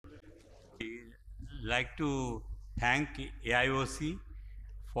like to thank AIOC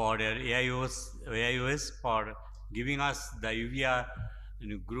for their AIOS for giving us the Uvea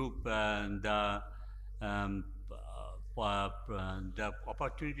group the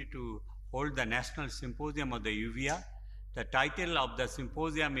opportunity to hold the National Symposium of the Uvea. The title of the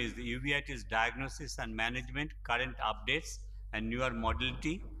symposium is the Uveitis Diagnosis and Management, Current Updates and Newer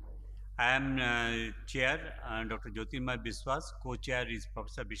Modality. I am chair, Dr. Jyotirmay Biswas. Co-chair is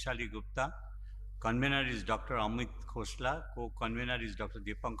Professor Vishali Gupta. Convener is Dr. Amit Khosla. Co-convener is Dr.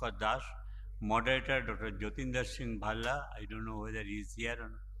 Dipankar Das. Moderator, Dr. Jyotinder Singh Bhalla. I don't know whether he is here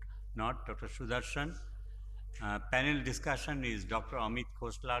or not. Dr. Sudarshan. Panel discussion is Dr. Amit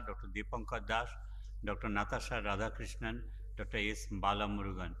Khosla, Dr. Dipankar Das, Dr. Natasha Radhakrishnan, Dr. S.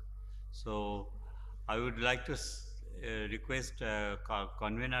 Balamurugan. So I would like to request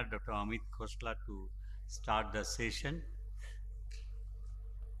convener Dr. Amit Khosla to start the session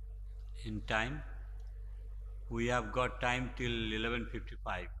in time. We have got time till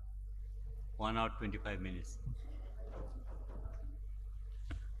 11:55, 1 hour 25 minutes.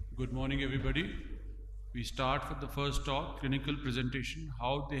 Good morning, everybody. We start with the first talk, clinical presentation,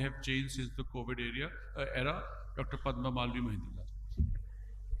 how they have changed since the COVID era. Dr. Padma Malvi Mahindra.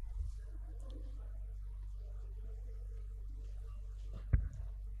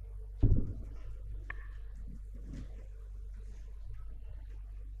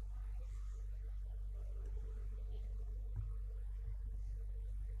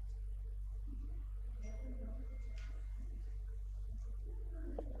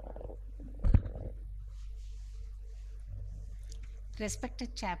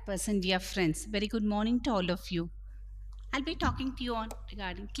 Respected chairperson, dear friends, very good morning to all of you. I'll be talking to you on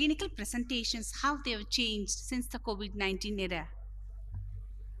regarding clinical presentations, how they have changed since the COVID-19 era.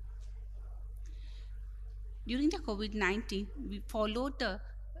 During the COVID-19, we followed the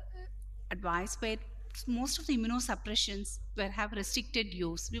advice where most of the immunosuppressions have restricted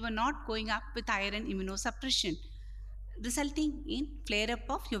use. We were not going up with iron immunosuppression, resulting in flare-up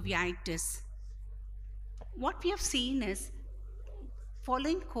of uveitis. What we have seen is,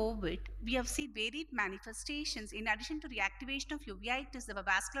 following COVID, we have seen varied manifestations. In addition to reactivation of uveitis, there were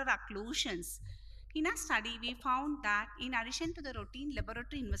vascular occlusions. In our study, we found that in addition to the routine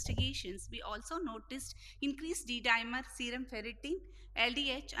laboratory investigations, we also noticed increased D-dimer, serum ferritin,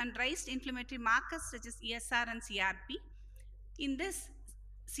 LDH, and raised inflammatory markers such as ESR and CRP. In this,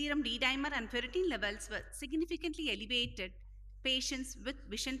 serum D-dimer and ferritin levels were significantly elevated patients with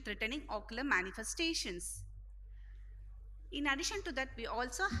vision-threatening ocular manifestations. In addition to that, we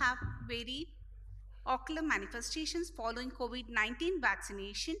also have varied ocular manifestations following COVID-19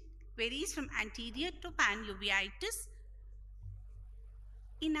 vaccination, varies from anterior to panuveitis.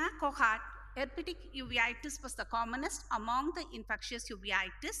 In our cohort, herpetic uveitis was the commonest among the infectious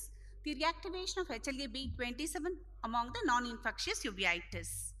uveitis. The reactivation of HLA-B27 among the non-infectious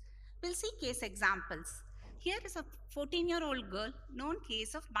uveitis. We'll see case examples. Here is a 14-year-old girl, known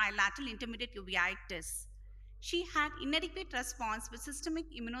case of bilateral intermediate uveitis. She had inadequate response with systemic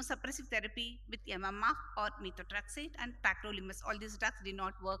immunosuppressive therapy with MMF or methotrexate and tacrolimus. All these drugs did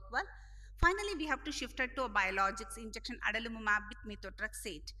not work well. Finally, we have to shift her to a biologics injection adalimumab with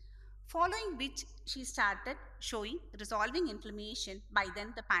methotrexate, following which she started showing resolving inflammation. By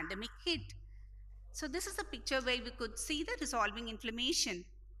then, the pandemic hit. So this is a picture where we could see the resolving inflammation.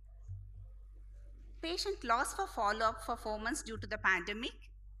 Patient lost for follow-up for 4 months due to the pandemic.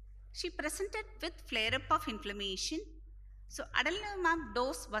 She presented with flare-up of inflammation. So adalimumab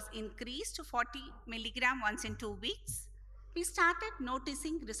dose was increased to 40 mg once in 2 weeks. We started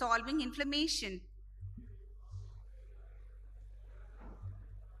noticing resolving inflammation.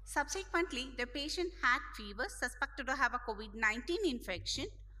 Subsequently, the patient had fever suspected to have a COVID-19 infection,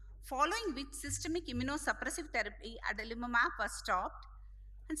 following which systemic immunosuppressive therapy adalimumab was stopped.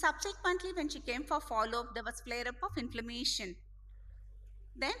 And subsequently, when she came for follow-up, there was flare-up of inflammation.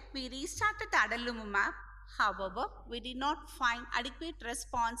 Then we restarted the adalimumab. However, we did not find adequate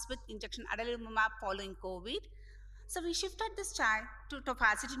response with injection adalimumab following COVID. So we shifted this child to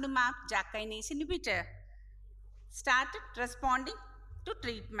tafasitamab, JAK kinase inhibitor. Started responding to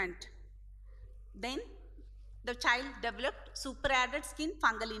treatment. Then the child developed superadded skin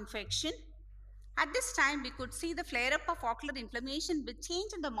fungal infection. At this time, we could see the flare-up of ocular inflammation with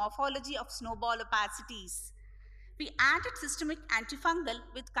change in the morphology of snowball opacities. We added systemic antifungal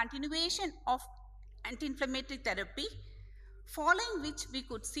with continuation of anti-inflammatory therapy, following which we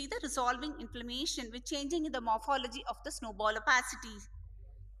could see the resolving inflammation with changing in the morphology of the snowball opacity.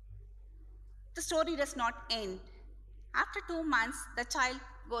 The story does not end. After 2 months, the child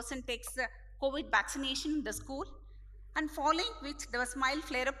goes and takes the COVID vaccination in the school, and following which there was mild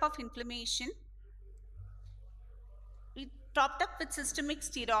flare-up of inflammation. topped up with systemic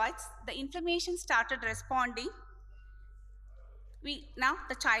steroids, the inflammation started responding. Now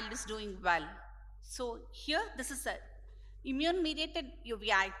the child is doing well. So here, this is a immune-mediated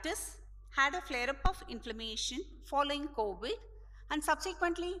uveitis, had a flare-up of inflammation following COVID, and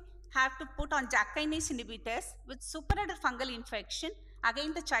subsequently have to put on JAK kinase inhibitors with superadded fungal infection.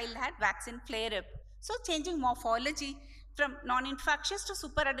 Again, the child had vaccine flare-up. So changing morphology from non-infectious to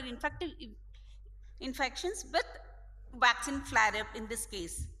superadded infective infections with vaccine flare-up in this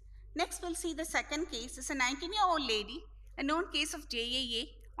case. Next, we'll see the second case. It's a 19-year-old lady, a known case of JAA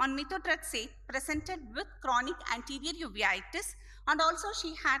on methotrexate, presented with chronic anterior uveitis, and also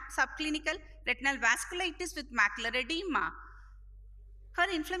she had subclinical retinal vasculitis with macular edema. Her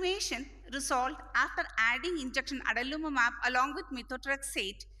inflammation resolved after adding injection adalimumab along with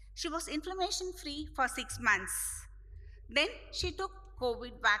methotrexate. She was inflammation-free for 6 months. Then she took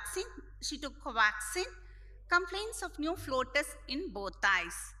COVID vaccine. She took Covaxin. Complaints of new floaters in both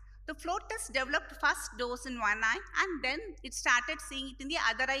eyes. The floaters developed first dose in one eye, and then it started seeing it in the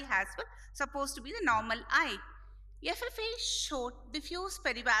other eye as well, supposed to be the normal eye. FFA showed diffuse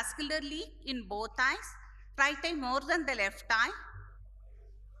perivascular leak in both eyes, right eye more than the left eye.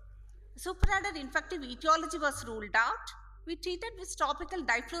 Superadded infective etiology was ruled out. We treated with topical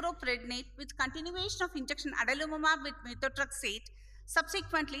difluroprednate with continuation of injection adalimumab with methotrexate.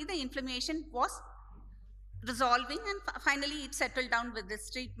 Subsequently, the inflammation was resolving, and finally it settled down with this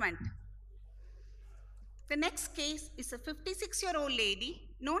treatment. The next case is a 56-year-old lady,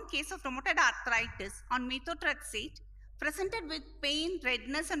 known case of rheumatoid arthritis on methotrexate, presented with pain,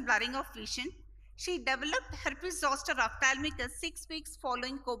 redness, and blurring of vision. She developed herpes zoster ophthalmicus 6 weeks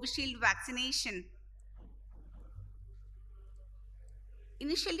following Covishield vaccination.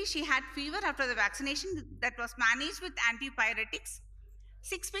 Initially, she had fever after the vaccination that was managed with antipyretics.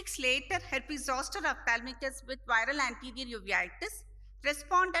 6 weeks later, herpes zoster ophthalmicus with viral anterior uveitis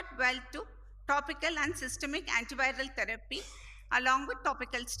responded well to topical and systemic antiviral therapy along with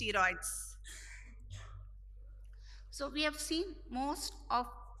topical steroids. So we have seen most of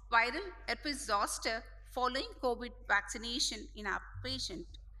viral herpes zoster following COVID vaccination in our patient.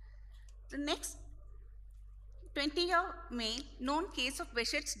 The next 20-year male, known case of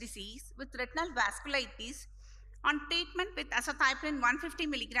Behçet's disease with retinal vasculitis on treatment with azathioprine 150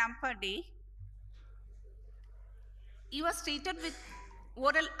 mg per day. He was treated with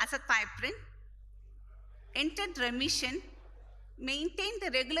oral azathioprine, entered remission, maintained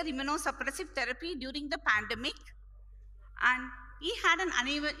the regular immunosuppressive therapy during the pandemic, and he had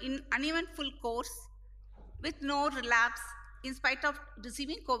an uneventful course with no relapse in spite of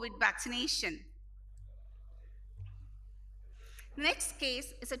receiving COVID vaccination. Next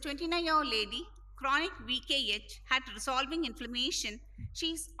case is a 29-year-old lady, chronic VKH, had resolving inflammation.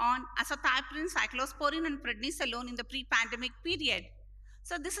 She's on azathioprine, cyclosporine, and prednisolone in the pre-pandemic period.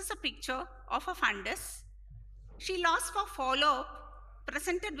 So this is a picture of a fundus. She lost for follow-up,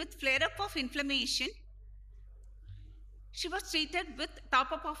 presented with flare-up of inflammation. She was treated with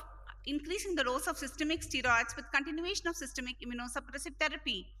top-up of increasing the dose of systemic steroids with continuation of systemic immunosuppressive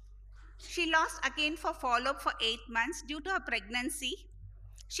therapy. She lost again for follow-up for 8 months due to her pregnancy.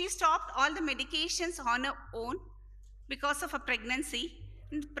 She stopped all the medications on her own because of her pregnancy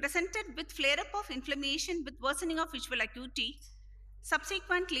and presented with flare-up of inflammation with worsening of visual acuity.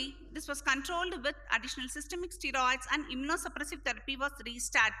 Subsequently, this was controlled with additional systemic steroids and immunosuppressive therapy was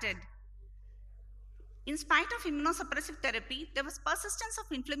restarted. In spite of immunosuppressive therapy, there was persistence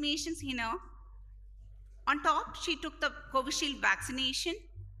of inflammations in her. On top, she took the Covishield vaccination.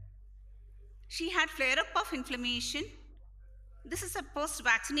 She had flare-up of inflammation. This is a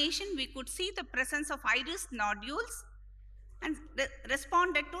post-vaccination. We could see the presence of iris nodules and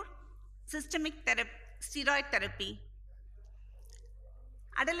responded to systemic steroid therapy.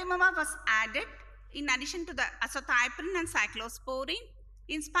 Adalimumab was added in addition to the azathioprine and cyclosporine.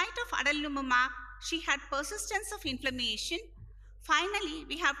 In spite of adalimumab, she had persistence of inflammation. Finally,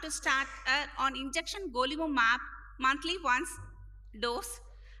 we have to start on injection golimumab monthly once dose,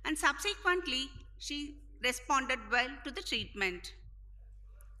 and subsequently she responded well to the treatment.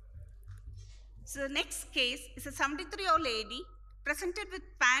 So the next case is a 73-year-old lady presented with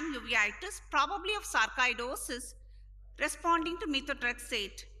panuveitis, probably of sarcoidosis, responding to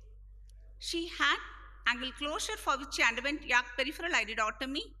methotrexate. She had angle closure for which she underwent AIOC peripheral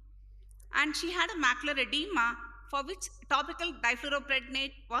iridotomy, and she had a macular edema for which topical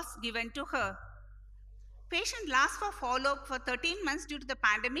difluroprednate was given to her. Patient last for follow-up for 13 months due to the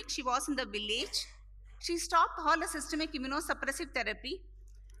pandemic. She was in the village. She stopped all the systemic immunosuppressive therapy.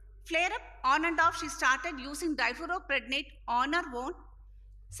 Flare-up on and off, she started using difluroprednate on her own.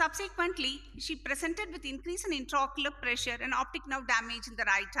 Subsequently, she presented with increase in intraocular pressure and optic nerve damage in the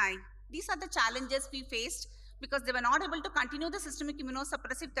right eye. These are the challenges we faced because they were not able to continue the systemic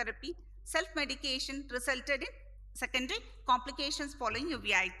immunosuppressive therapy. Self-medication resulted in secondary complications following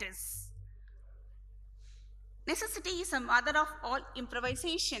uveitis. Necessity is a mother of all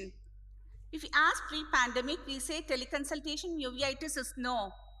improvisation. If we ask pre-pandemic, we say teleconsultation uveitis is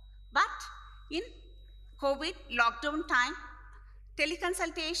no. But in COVID lockdown time,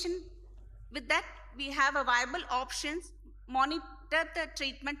 teleconsultation, with that we have a viable options, monitor the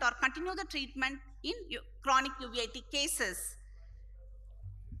treatment or continue the treatment in chronic uveitic cases.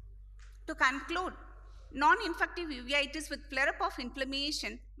 To conclude, non-infective uveitis with flare-up of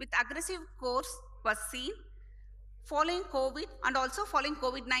inflammation with aggressive course was seen following COVID and also following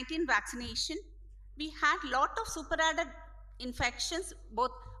COVID-19 vaccination. We had lot of superadded infections,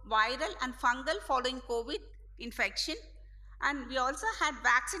 both viral and fungal following COVID infection. And we also had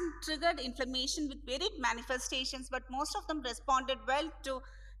vaccine-triggered inflammation with varied manifestations, but most of them responded well to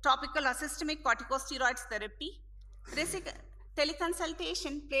topical or systemic corticosteroids therapy.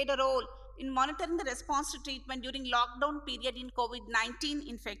 Teleconsultation played a role in monitoring the response to treatment during lockdown period in COVID-19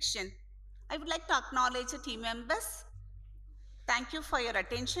 infection. I would like to acknowledge the team members. Thank you for your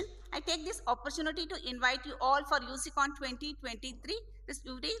attention. I take this opportunity to invite you all for UCCon 2023. This is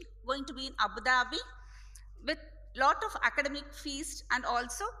going to be in Abu Dhabi with lot of academic feast and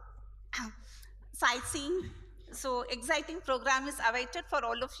also sightseeing. So exciting program is awaited for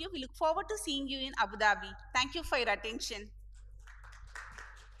all of you. We look forward to seeing you in Abu Dhabi. Thank you for your attention.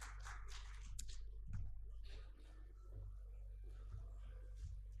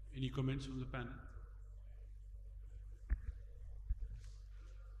 Any comments from the panel?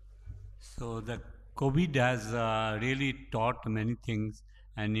 So the COVID has really taught many things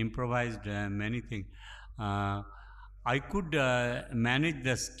and improvised many things. I could manage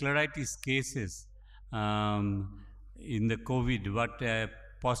the scleritis cases in the COVID, but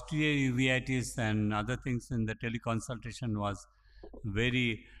posterior uveitis and other things in the teleconsultation was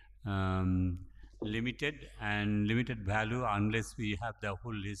very limited and limited value unless we have the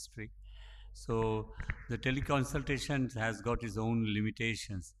whole history. So the teleconsultation has got its own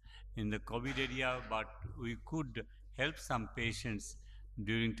limitations in the COVID area, but we could help some patients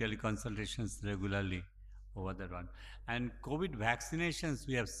during teleconsultations regularly over that one. And COVID vaccinations,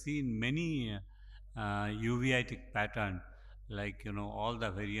 we have seen many uveitic pattern, like all the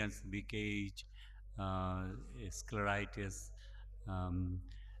variants, BKH, scleritis,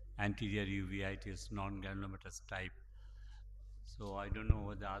 anterior uveitis, non-granulomatous type. So I don't know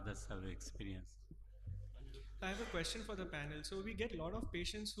what the others have experienced. I have a question for the panel. So we get a lot of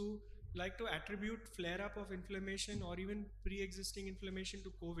patients who like to attribute flare-up of inflammation or even pre-existing inflammation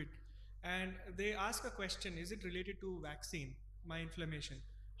to COVID. And they ask a question, is it related to vaccine, my inflammation?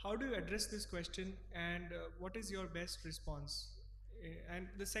 How do you address this question and what is your best response? And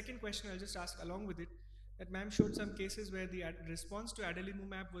the second question I'll just ask along with it, that ma'am showed some cases where the response to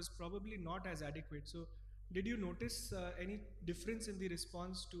adalimumab was probably not as adequate. So did you notice any difference in the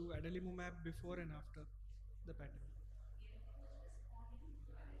response to adalimumab before and after the pandemic?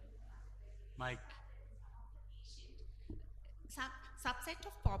 Mike. Subset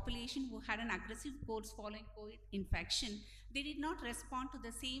of population who had an aggressive course following COVID infection, they did not respond to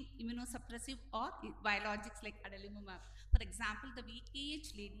the same immunosuppressive or biologics like adalimumab. For example, the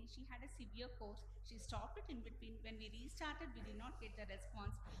VKH lady, she had a severe course. She stopped it in between. When we restarted, we did not get the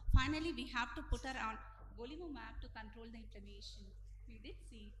response. Finally, we have to put her on golimumab to control the inflammation. We did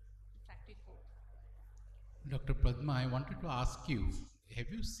see refractory course. Dr. Padma, I wanted to ask you,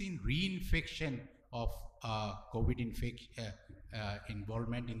 have you seen reinfection of COVID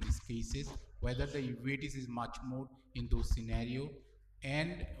involvement in these cases, whether the uveitis is much more in those scenarios?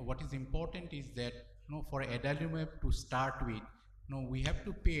 And what is important is that for adalimumab to start with, we have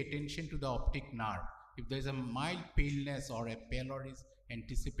to pay attention to the optic nerve. If there is a mild paleness or a pallor is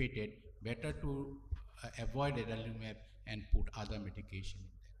anticipated, better to avoid adalimumab and put other medication in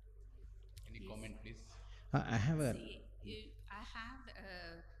that. Any comment, please? I have a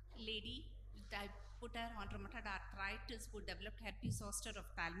lady that put her on rheumatoid arthritis who developed herpes zoster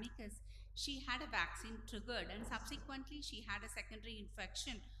ophthalmicus. She had a vaccine triggered and subsequently she had a secondary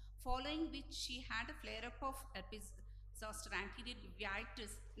infection, following which she had a flare-up of herpes zoster anterior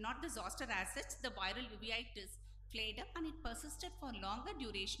uveitis, not the zoster as such, the viral uveitis flared up and it persisted for longer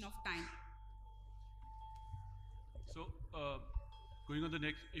duration of time. So, going on the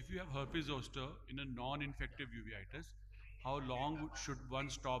next, if you have herpes zoster in a non-infective uveitis, how long should one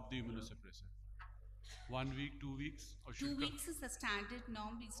stop the immunosuppressor? 1 week, 2 weeks? Or 2 weeks is the standard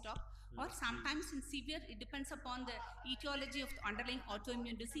norm we stop. or sometimes in severe, it depends upon the etiology of the underlying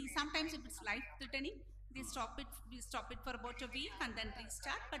autoimmune disease. Sometimes if it's life-threatening, we stop it for about a week and then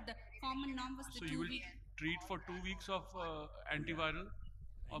restart. But the common norm was the So 2 you will week. treat for 2 weeks of antiviral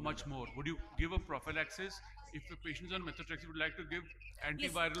or much more? Would you give a prophylaxis if a patient is on methotrexate, would like to give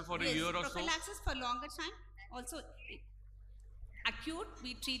antiviral for a year or so? Prophylaxis for longer time. Also, acute,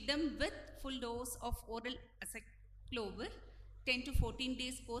 we treat them with full dose of oral acyclovir, 10 to 14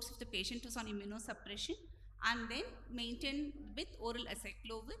 days course if the patient is on immunosuppression, and then maintain with oral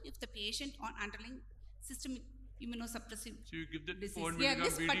acyclovir if the patient on underlying systemic immunosuppressive So you give the disease. 400 Yeah, milligram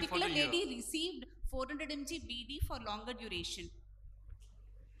this BD for particular the year. lady received 400 mg BD for longer duration.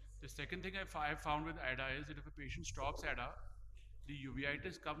 The second thing I found with ADA is that if a patient stops ADA, the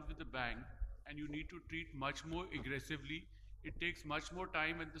uveitis comes with a bang and you need to treat much more aggressively. It takes much more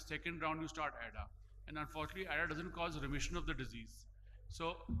time, and the second round you start ADA. And unfortunately, ADA doesn't cause remission of the disease.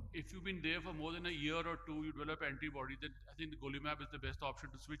 So if you've been there for more than a year or two, you develop antibody, then I think the golimumab is the best option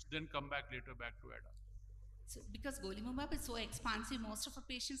to switch, then come back later back to ADA. So because golimumab is so expensive, most of our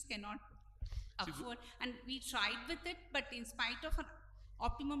patients cannot afford, and we tried with it, but in spite of an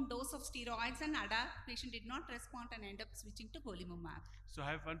optimum dose of steroids and ADA, patient did not respond and end up switching to golimumab. So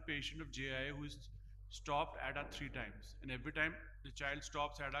I have one patient of JIA who's stopped ADA 3 times, and every time the child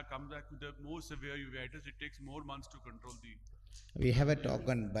stops ADA, comes back with the more severe uveitis. It takes more months to control the. We have a talk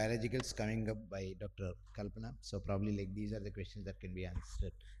on biologicals coming up by Dr. Kalpana. So probably like these are the questions that can be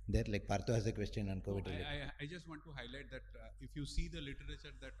answered there. Like Partho has a question on COVID. I just want to highlight that if you see the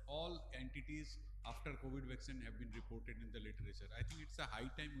literature, that all entities after COVID vaccine have been reported in the literature. I think it's a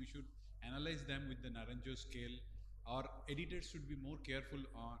high time we should analyze them with the Naranjo scale. Our editors should be more careful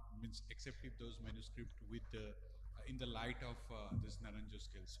on except if those manuscripts with the in the light of this Naranjo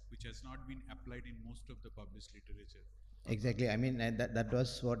scales, which has not been applied in most of the published literature. Exactly. I mean, that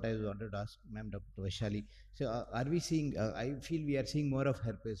was what I wanted to ask, ma'am, Dr. Vaishali. So, are we seeing? I feel we are seeing more of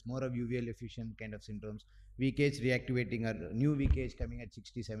herpes, more of uveal effusion kind of symptoms. VKH reactivating, or new VKH coming at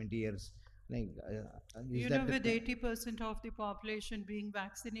 60, 70 years. Like, you know, with 80% of the population being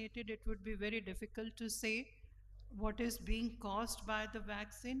vaccinated, it would be very difficult to say what is being caused by the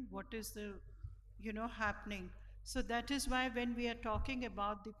vaccine, what is the, happening. So that is why when we are talking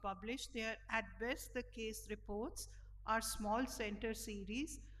about the published, they are at best the case reports are small center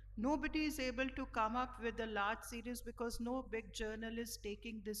series. Nobody is able to come up with a large series because no big journal is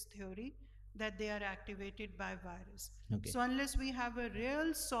taking this theory that they are activated by virus. Okay. So unless we have a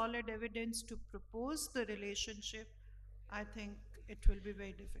real solid evidence to propose the relationship, I think it will be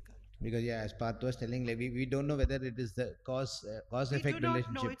very difficult. Because as Partho was telling, like we don't know whether it is the cause effect relationship. We do not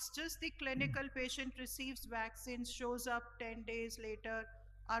relationship. know. It's just the clinical patient receives vaccines, shows up 10 days later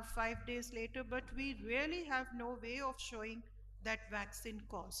or 5 days later, but we really have no way of showing that vaccine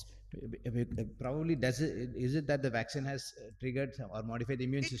caused it. Probably is it that the vaccine has triggered or modified the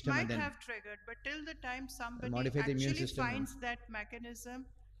immune system? It might and then have triggered, but till the time somebody modify the immune actually system finds that mechanism,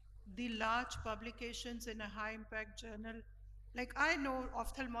 the large publications in a high impact journal, like I know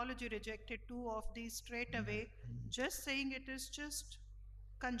ophthalmology rejected 2 of these straight away, just saying it is just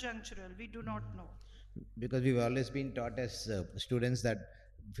conjunctural. We do not know. Because we've always been taught as students that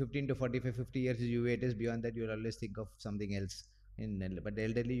 15 to 45, 50 years is uveitis. Beyond that, you'll always think of something else. But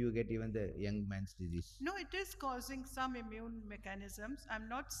elderly, you get even the young man's disease. No, it is causing some immune mechanisms. I'm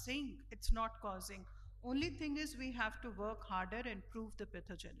not saying it's not causing. Only thing is we have to work harder and prove the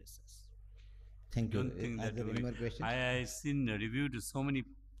pathogenesis. Thank you. Don't think Are that there any more questions? I seen reviewed so many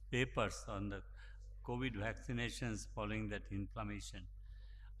papers on the COVID vaccinations following that inflammation.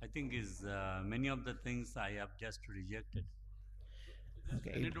 I think is many of the things I have just rejected.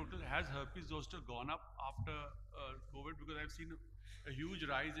 Okay. Anecdotal, has herpes zoster gone up after COVID? Because I've seen a huge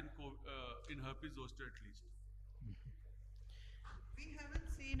rise in herpes zoster at least. We haven't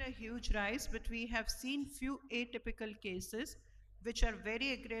seen a huge rise, but we have seen few atypical cases which are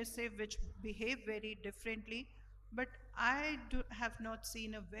very aggressive, which behave very differently. But I have not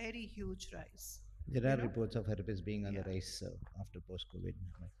seen a very huge rise. There are reports of herpes being on the rise after post-COVID.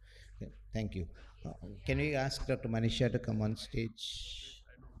 Okay, thank you. Can we ask Dr. Manisha to come on stage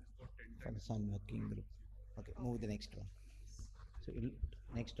for the sun working group? Okay, move the next one. So,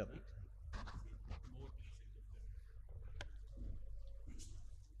 next topic.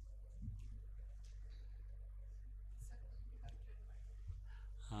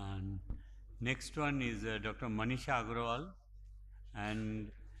 And next one is Dr. Manisha Agrawal,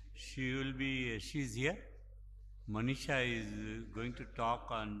 and she's here. Manisha is going to talk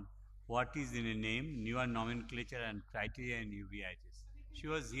on what is in a name, newer nomenclature and criteria in uveitis. She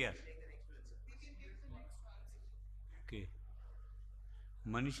was here. Okay.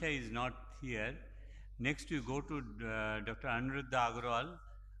 Manisha is not here. Next, we go to Dr. Anuruddha Agrawal,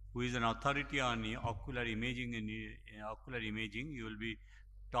 who is an authority on ocular imaging. Ocular imaging, you will be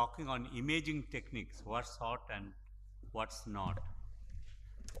talking on imaging techniques, what's hot and what's not.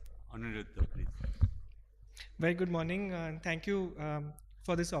 Anuruddha, please. Very good morning, and thank you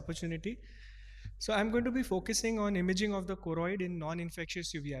for this opportunity. So I'm going to be focusing on imaging of the choroid in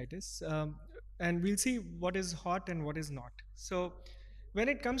non-infectious uveitis, and we'll see what is hot and what is not. So when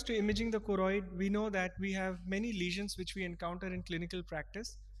it comes to imaging the choroid, we know that we have many lesions which we encounter in clinical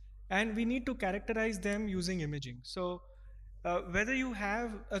practice, and we need to characterize them using imaging. So whether you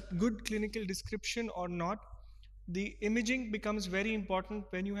have a good clinical description or not, the imaging becomes very important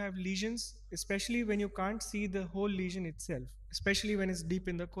when you have lesions, especially when you can't see the whole lesion itself, especially when it's deep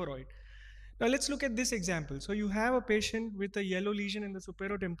in the choroid. Now let's look at this example. So you have a patient with a yellow lesion in the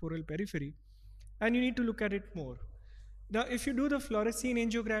superotemporal periphery, and you need to look at it more. Now if you do the fluorescein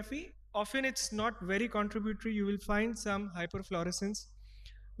angiography, often it's not very contributory. You will find some hyperfluorescence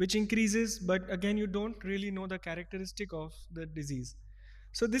which increases, but again you don't really know the characteristic of the disease.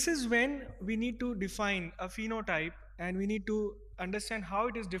 So this is when we need to define a phenotype, and we need to understand how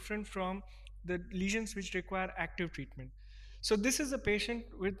it is different from the lesions which require active treatment. So this is a patient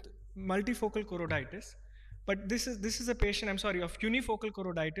with multifocal choroiditis, but this is a patient, I'm sorry, of unifocal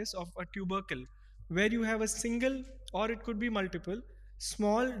choroiditis of a tubercle, where you have a single, or it could be multiple,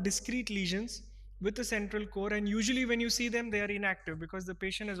 small discrete lesions with a central core, and usually when you see them they are inactive because the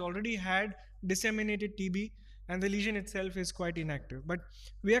patient has already had disseminated TB and the lesion itself is quite inactive. But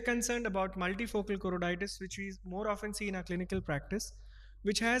we are concerned about multifocal choroiditis, which we more often see in our clinical practice,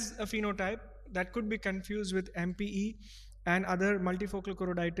 which has a phenotype that could be confused with MPE and other multifocal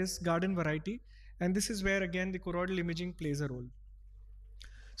choroiditis garden variety, and this is where again the choroidal imaging plays a role.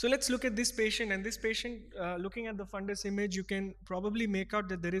 So let's look at this patient, and this patient, looking at the fundus image, you can probably make out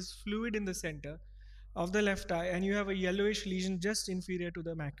that there is fluid in the center of the left eye, and you have a yellowish lesion just inferior to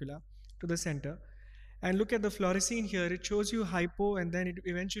the macula, to the center. And look at the fluorescein here, it shows you hypo, and then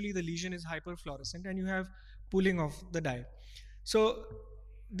eventually the lesion is hyperfluorescent, and you have pooling of the dye. So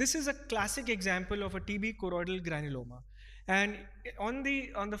this is a classic example of a TB choroidal granuloma. And on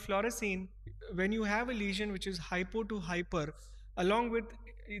the fluorescein, when you have a lesion which is hypo to hyper, along with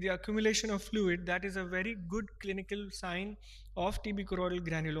the accumulation of fluid, that is a very good clinical sign of TB choroidal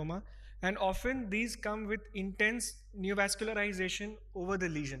granuloma. And often these come with intense neovascularization over the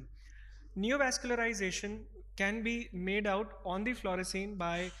lesion. Neovascularization can be made out on the fluorescein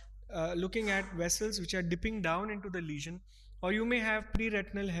by looking at vessels which are dipping down into the lesion, or you may have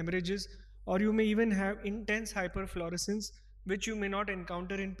pre-retinal hemorrhages, or you may even have intense hyperfluorescence, which you may not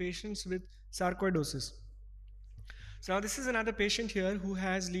encounter in patients with sarcoidosis. So now this is another patient here who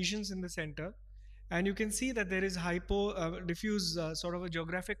has lesions in the center, and you can see that there is diffuse sort of a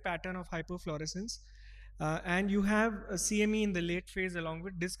geographic pattern of hyperfluorescence, and you have a CME in the late phase along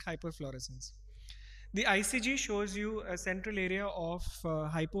with disc hyperfluorescence. The ICG shows you a central area of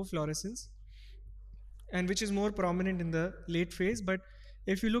hypofluorescence, and which is more prominent in the late phase. But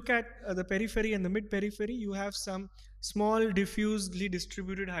if you look at the periphery and the mid periphery, you have some small diffusely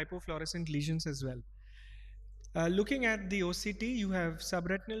distributed hypofluorescent lesions as well. Looking at the OCT, you have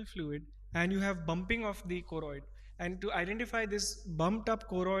subretinal fluid and you have bumping of the choroid. And to identify this bumped up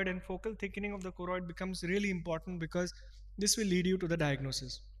choroid and focal thickening of the choroid becomes really important, because this will lead you to the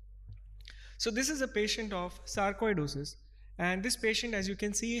diagnosis. So this is a patient of sarcoidosis, and this patient, as you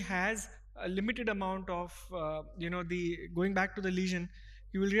can see, has a limited amount of, going back to the lesion,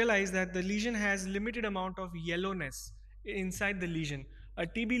 you will realize that the lesion has limited amount of yellowness inside the lesion. A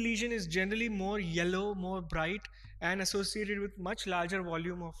TB lesion is generally more yellow, more bright, and associated with much larger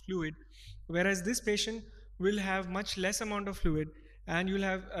volume of fluid, whereas this patient will have much less amount of fluid and you'll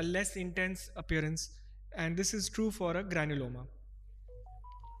have a less intense appearance, and this is true for a granuloma.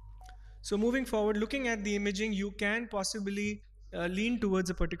 So moving forward, looking at the imaging, you can possibly lean towards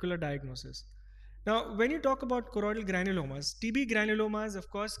a particular diagnosis. Now, when you talk about choroidal granulomas, TB granulomas,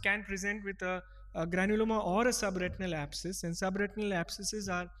 of course, can present with a granuloma or a subretinal abscess, and subretinal abscesses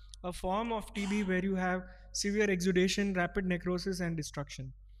are a form of TB where you have severe exudation, rapid necrosis, and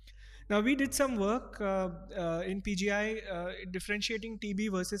destruction. Now, we did some work in PGI differentiating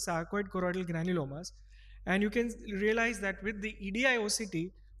TB versus sarcoid choroidal granulomas, and you can realize that with the EDI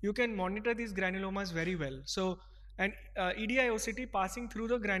OCT, you can monitor these granulomas very well. So, an EDI OCT passing through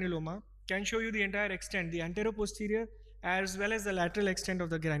the granuloma can show you the entire extent, the anteroposterior as well as the lateral extent of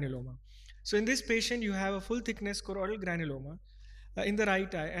the granuloma. So in this patient, you have a full thickness choroidal granuloma in the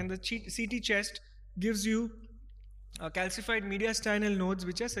right eye, and the CT chest gives you calcified mediastinal nodes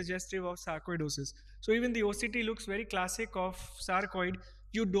which are suggestive of sarcoidosis. So even the OCT looks very classic of sarcoid.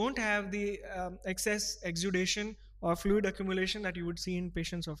 You don't have the excess exudation or fluid accumulation that you would see in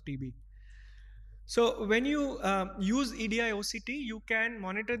patients of TB. So when you use EDI OCT, you can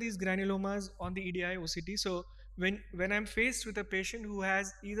monitor these granulomas on the EDI OCT. So when I'm faced with a patient who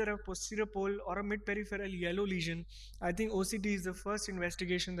has either a posterior pole or a mid-peripheral yellow lesion, I think OCT is the first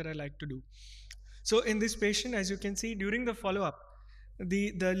investigation that I like to do. So in this patient, as you can see, during the follow-up,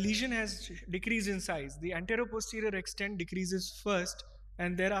 the lesion has decreased in size. The anteroposterior extent decreases first,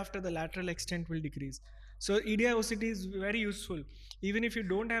 and thereafter the lateral extent will decrease. So EDI OCT is very useful. Even if you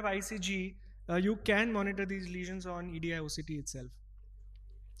don't have ICG, you can monitor these lesions on EDI OCT itself.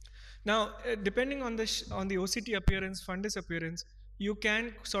 Now, depending on the OCT appearance, fundus appearance, you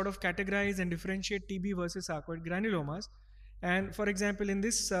can sort of categorize and differentiate TB versus sarcoid granulomas. And for example, in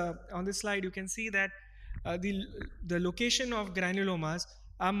this on this slide, you can see that the location of granulomas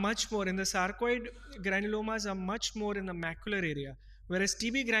are much more in the sarcoid granulomas are much more in the macular area, whereas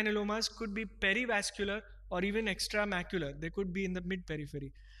TB granulomas could be perivascular or even extramacular. They could be in the mid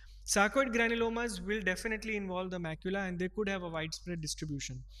periphery. Sarcoid granulomas will definitely involve the macula and they could have a widespread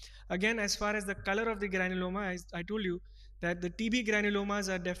distribution. Again, as far as the color of the granuloma, I told you that the TB granulomas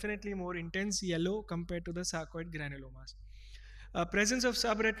are definitely more intense yellow compared to the sarcoid granulomas. Presence of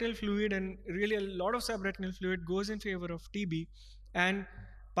subretinal fluid and really a lot of subretinal fluid goes in favor of TB, and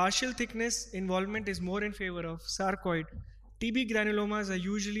partial thickness involvement is more in favor of sarcoid. TB granulomas are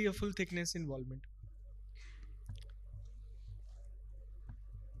usually a full thickness involvement.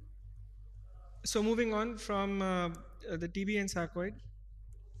 So moving on from the TB and sarcoid,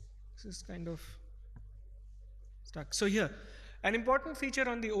 this is kind of stuck. So here, an important feature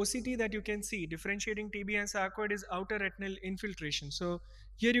on the OCT that you can see differentiating TB and sarcoid is outer retinal infiltration. So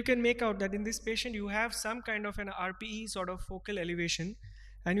here you can make out that in this patient you have some kind of an RPE sort of focal elevation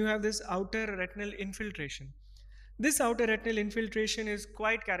and you have this outer retinal infiltration. This outer retinal infiltration is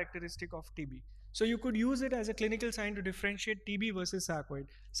quite characteristic of TB. So you could use it as a clinical sign to differentiate TB versus sarcoid.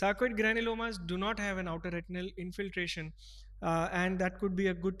 Sarcoid granulomas do not have an outer retinal infiltration and that could be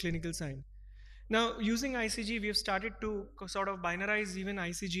a good clinical sign. Now, using ICG, we have started to sort of binarize even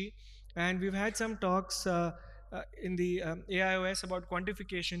ICG, and we've had some talks in the AIOS about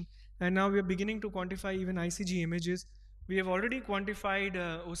quantification, and now we are beginning to quantify even ICG images. We have already quantified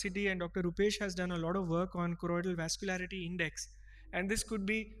OCT, and Dr. Rupesh has done a lot of work on choroidal vascularity index, and this could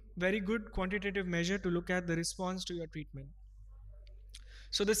be very good quantitative measure to look at the response to your treatment.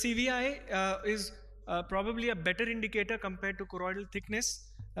 So the CVI is probably a better indicator compared to choroidal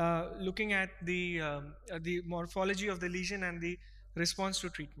thickness, looking at the morphology of the lesion and the response to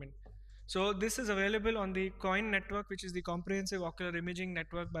treatment. So this is available on the COIN network, which is the Comprehensive Ocular Imaging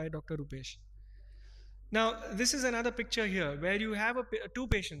Network by Dr. Rupesh. Now, this is another picture here where you have two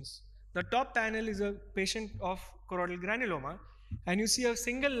patients. The top panel is a patient of choroidal granuloma, and you see a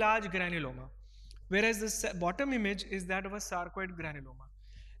single large granuloma, whereas the bottom image is that of a sarcoid granuloma.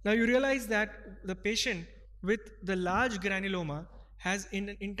 Now you realize that the patient with the large granuloma has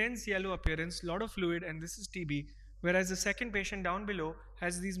an intense yellow appearance, lot of fluid, and this is TB, whereas the second patient down below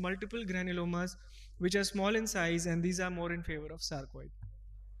has these multiple granulomas which are small in size, and these are more in favor of sarcoid.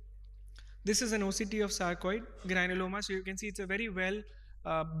 This is an OCT of sarcoid granuloma, so you can see it's a very well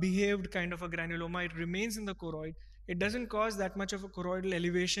behaved kind of a granuloma. It remains in the choroid. It doesn't cause that much of a choroidal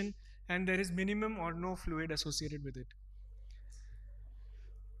elevation, and there is minimum or no fluid associated with it.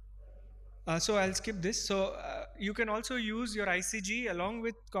 So I'll skip this. So you can also use your ICG along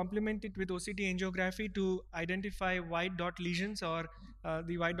with complement it with OCT angiography to identify white dot lesions or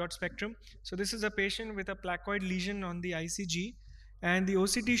the white dot spectrum. So this is a patient with a placoid lesion on the ICG, and the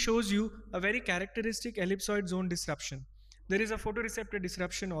OCT shows you a very characteristic ellipsoid zone disruption. There is a photoreceptor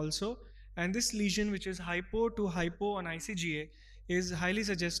disruption also, and this lesion, which is hypo to hypo on ICGA, is highly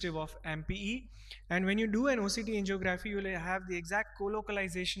suggestive of AMPE. And when you do an OCT angiography, you will have the exact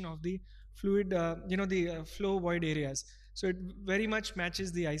co-localization of the fluid, the flow void areas. So it very much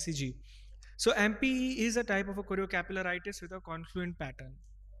matches the ICG. So AMPE is a type of a choriocapillaritis with a confluent pattern.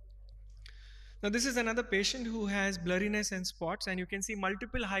 Now this is another patient who has blurriness and spots, and you can see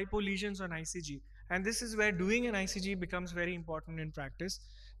multiple hypo lesions on ICG. And this is where doing an ICG becomes very important in practice,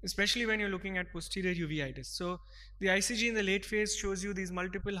 especially when you're looking at posterior uveitis. So the ICG in the late phase shows you these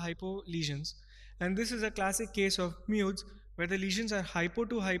multiple hypo lesions. And this is a classic case of MUDES where the lesions are hypo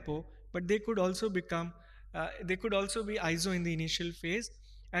to hypo, but they could also be iso in the initial phase.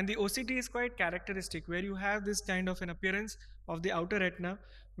 And the OCT is quite characteristic, where you have this kind of an appearance of the outer retina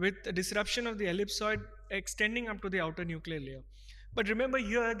with a disruption of the ellipsoid extending up to the outer nuclear layer. But remember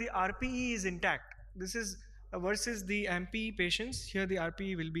here, the RPE is intact. This is versus the AMP patients. Here the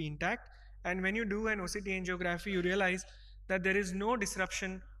RPE will be intact. And when you do an OCT angiography, you realize that there is no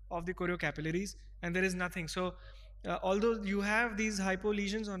disruption of the choriocapillaries and there is nothing. So although you have these hypo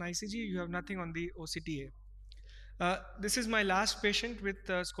lesions on ICG, you have nothing on the OCTA. This is my last patient with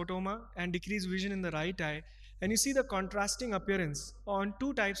scotoma and decreased vision in the right eye. And you see the contrasting appearance on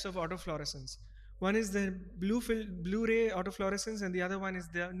two types of autofluorescence. One is the blue ray autofluorescence and the other one is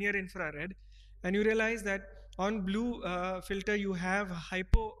the near infrared. And you realize that on blue filter you have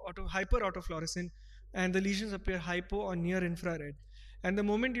hyper autofluorescent and the lesions appear hypo or near infrared. And the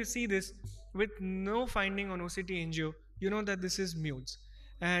moment you see this with no finding on OCT angio, you know that this is MUDES.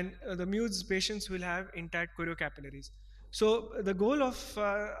 And the MUDES patients will have intact choriocapillaries. So the goal of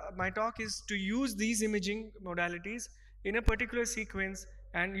my talk is to use these imaging modalities in a particular sequence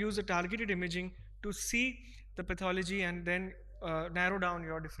and use a targeted imaging to see the pathology and then narrow down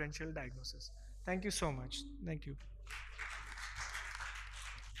your differential diagnosis. Thank you so much. Thank you.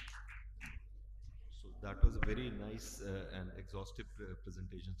 So that was a very nice and exhaustive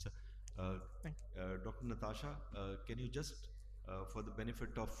presentation, sir. Dr. Natasha, can you just, for the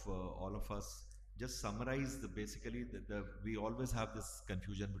benefit of all of us, just summarize basically we always have this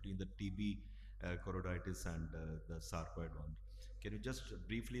confusion between the TB choroiditis and the sarcoid one. Can you just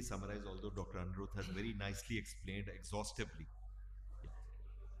briefly summarize, although Dr. Anirudh has very nicely explained exhaustively?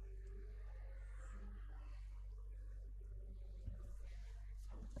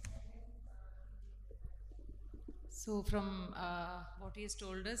 So from what he has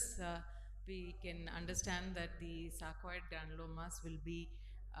told us, we can understand that the sarcoid granulomas will be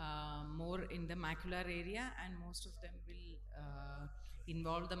more in the macular area, and most of them will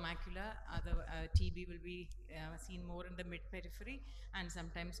involve the macula. Other TB will be seen more in the mid-periphery and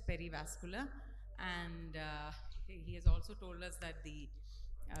sometimes perivascular. And he has also told us that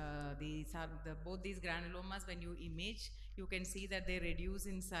both these granulomas, when you image, you can see that they reduce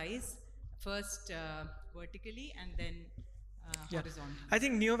in size, first vertically and then horizontally. I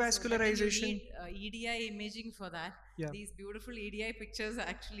think neovascularization. So you need EDI imaging for that. Yeah. These beautiful EDI pictures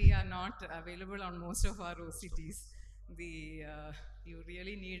actually are not available on most of our OCTs. You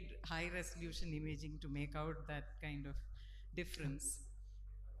really need high resolution imaging to make out that kind of difference.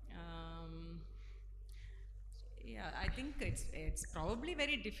 Yeah, I think it's probably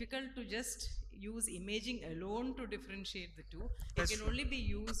very difficult to just use imaging alone to differentiate the two. It can only be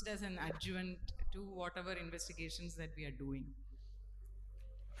used as an adjuvant to whatever investigations that we are doing.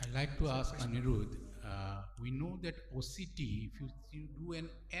 I'd like to ask Anirudh, we know that OCT, if you do an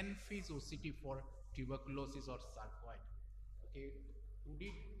N-phase OCT for tuberculosis or sarcoid, okay, would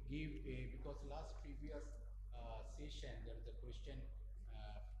it give because last previous session there was a question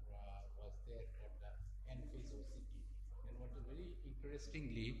was there for the N-phase OCT, and what is very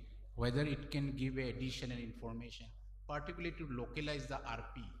interestingly, whether it can give additional information, particularly to localize the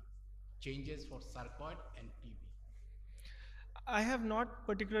RP changes for sarcoid and TB. I have not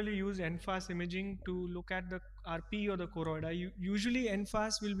particularly used NFAS imaging to look at the RP or the choroid. Usually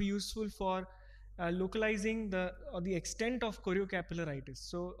NFAS will be useful for localizing the extent of choriocapillaritis.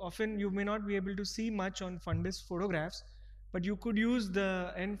 So often you may not be able to see much on fundus photographs, but you could use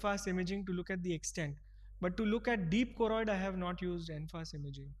the NFAS imaging to look at the extent. But to look at deep choroid, I have not used NFAS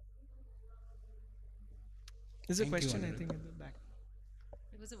imaging. There's a question, I think, in the back.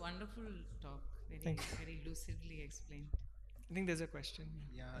 It was a wonderful talk, very lucidly explained. I think there's a question.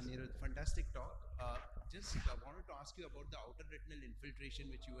 Yeah, Anirudh, fantastic talk. Just wanted to ask you about the outer retinal infiltration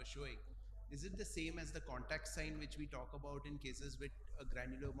which you were showing. Is it the same as the contact sign which we talk about in cases with a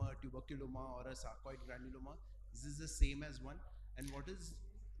granuloma, tuberculoma, or a sarcoid granuloma? Is this the same as one? And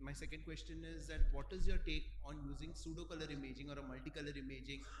my second question is that what is your take on using pseudocolor imaging or a multicolor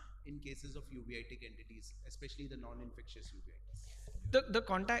imaging in cases of uveitic entities, especially the non-infectious uveitis? The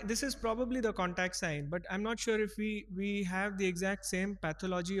contact, this is probably the contact sign, but I'm not sure if we have the exact same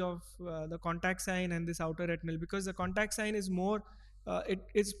pathology of the contact sign and this outer retinal, because the contact sign is more,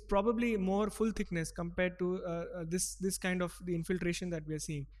 it's probably more full thickness compared to this kind of the infiltration that we are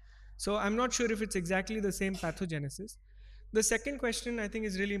seeing. So I'm not sure if it's exactly the same pathogenesis. The second question I think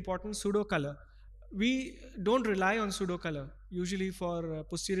is really important, pseudocolor. We don't rely on pseudocolor usually for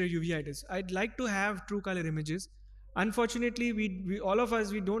posterior uveitis. I'd like to have true color images. Unfortunately, we all of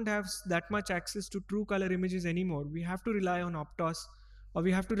us, we don't have that much access to true color images anymore. We have to rely on Optos, or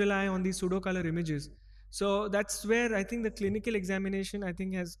we have to rely on these pseudo color images. So that's where I think the clinical examination I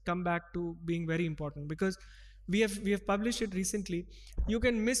think has come back to being very important, because we have published it recently. You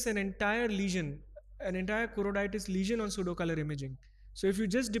can miss an entire lesion, an entire choroiditis lesion on pseudo color imaging. So if you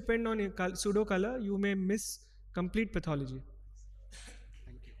just depend on pseudo color, you may miss complete pathology.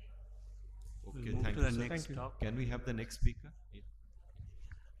 Okay, we'll move thank to you. the the sir. next Thank you. talk. Can we have the next speaker?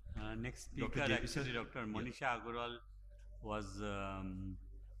 Yeah. Next speaker, JP, actually, sir? Dr. Monisha Agarwal was,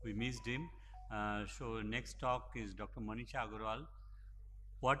 we missed him. So next talk is Dr. Monisha Agarwal.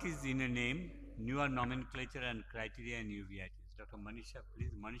 What is in a name, newer nomenclature and criteria in uveitis? Dr. Monisha,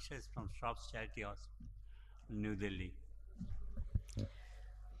 please. Monisha is from Shrop's Charity Hospital, New Delhi.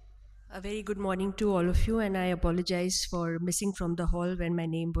 A very good morning to all of you, and I apologize for missing from the hall when my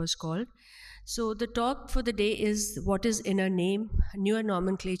name was called. So the talk for the day is what is inner name, newer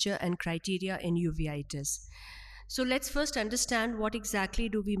nomenclature and criteria in uveitis. So let's first understand what exactly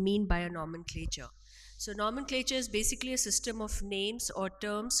do we mean by a nomenclature. So nomenclature is basically a system of names or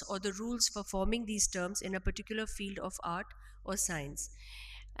terms or the rules for forming these terms in a particular field of art or science.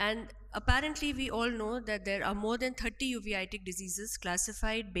 And apparently we all know that there are more than 30 uveitic diseases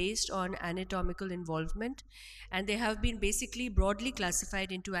classified based on anatomical involvement, and they have been basically broadly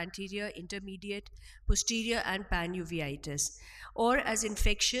classified into anterior, intermediate, posterior and pan-uveitis, or as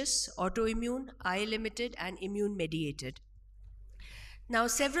infectious, autoimmune, eye-limited and immune-mediated. Now,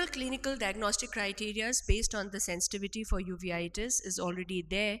 several clinical diagnostic criteria based on the sensitivity for uveitis is already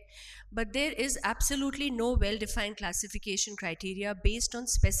there, but there is absolutely no well-defined classification criteria based on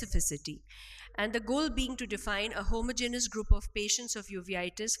specificity, and the goal being to define a homogeneous group of patients of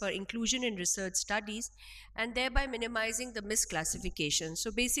uveitis for inclusion in research studies and thereby minimizing the misclassification. So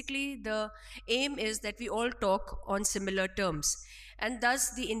basically, the aim is that we all talk on similar terms, and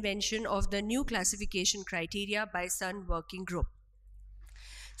thus the invention of the new classification criteria by Sun Working Group.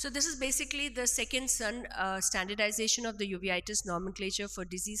 So this is basically the second Sun standardization of the uveitis nomenclature for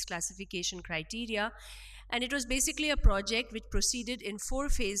disease classification criteria, and it was basically a project which proceeded in 4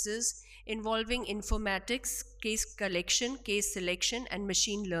 phases involving informatics, case collection, case selection and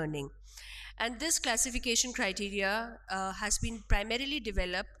machine learning. And this classification criteria has been primarily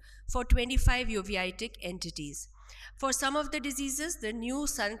developed for 25 uveitic entities. For some of the diseases, the new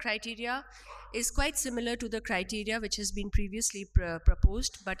Sun criteria is quite similar to the criteria which has been previously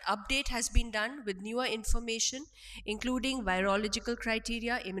proposed, but update has been done with newer information, including virological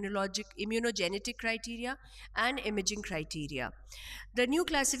criteria, immunogenetic criteria, and imaging criteria. The new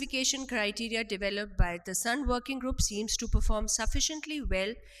classification criteria developed by the Sun Working Group seems to perform sufficiently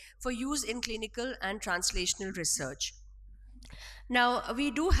well for use in clinical and translational research. Now,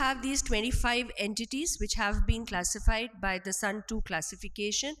 we do have these 25 entities which have been classified by the Sun 2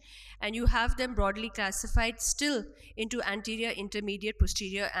 classification, and you have them broadly classified still into anterior, intermediate,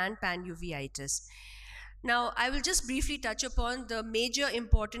 posterior, and pan-uveitis. Now, I will just briefly touch upon the major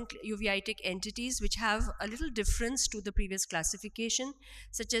important uveitic entities which have a little difference to the previous classification,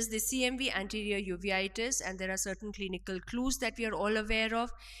 such as the CMV anterior uveitis, and there are certain clinical clues that we are all aware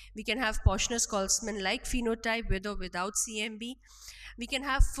of. We can have Poschner-Skoltzman-like phenotype with or without CMV. We can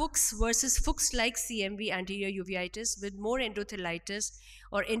have Fuchs versus Fuchs-like CMV anterior uveitis with more endothelitis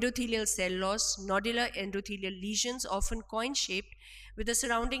or endothelial cell loss, nodular endothelial lesions, often coin-shaped, with a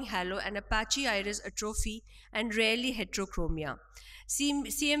surrounding halo and a patchy iris atrophy and rarely heterochromia.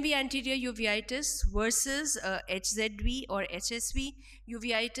 CMV anterior uveitis versus HZV or HSV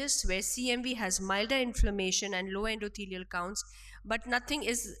uveitis, where CMV has milder inflammation and low endothelial counts, but nothing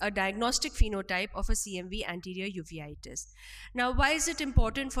is a diagnostic phenotype of a CMV anterior uveitis. Now, why is it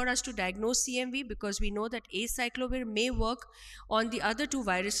important for us to diagnose CMV? Because we know that acyclovir may work on the other 2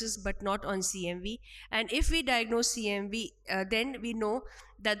 viruses but not on CMV, and if we diagnose CMV, then we know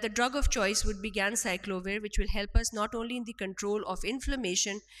that the drug of choice would be ganciclovir, which will help us not only in the control of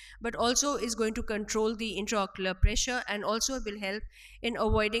inflammation, but also is going to control the intraocular pressure and also will help in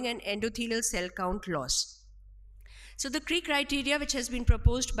avoiding an endothelial cell count loss. So the key criteria which has been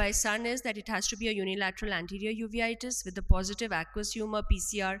proposed by Sun is that it has to be a unilateral anterior uveitis with a positive aqueous humor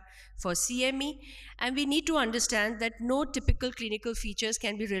PCR for CME, and we need to understand that no typical clinical features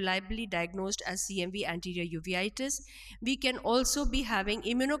can be reliably diagnosed as CMV anterior uveitis. We can also be having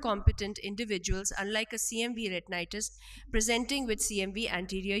immunocompetent individuals, unlike a CMV retinitis, presenting with CMV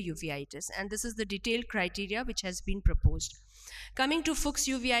anterior uveitis, and this is the detailed criteria which has been proposed. Coming to Fuchs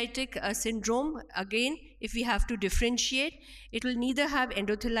uveitic syndrome, again, if we have to differentiate, it will neither have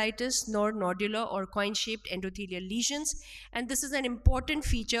endothelitis nor nodular or coin-shaped endothelial lesions, and this is an important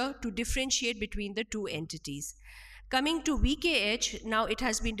feature to differentiate between the 2 entities. Coming to VKH, now it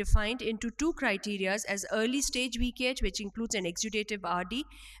has been defined into 2 criteria as early stage VKH, which includes an exudative RD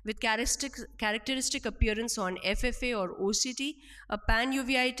with characteristic appearance on FFA or OCT, a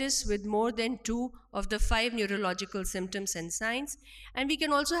pan-uveitis with more than 2 of the 5 neurological symptoms and signs, and we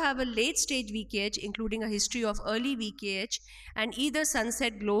can also have a late stage VKH including a history of early VKH and either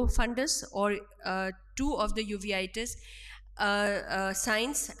sunset glow fundus or 2 of the uveitis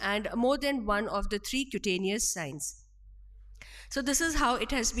signs and more than one of the 3 cutaneous signs. So this is how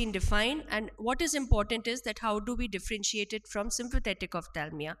it has been defined, and what is important is that how do we differentiate it from sympathetic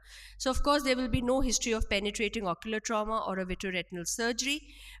ophthalmia. So of course there will be no history of penetrating ocular trauma or a vitreoretinal surgery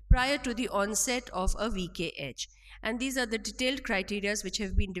prior to the onset of a VKH. And these are the detailed criteria which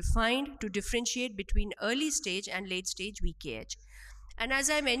have been defined to differentiate between early stage and late stage VKH. And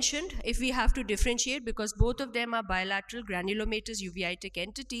as I mentioned, if we have to differentiate, because both of them are bilateral granulomatous uveitic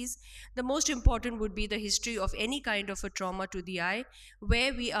entities, the most important would be the history of any kind of a trauma to the eye,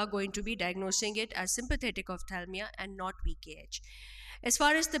 where we are going to be diagnosing it as sympathetic ophthalmia and not VKH. As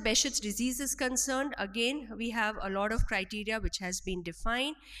far as the Behçet's disease is concerned, again, we have a lot of criteria which has been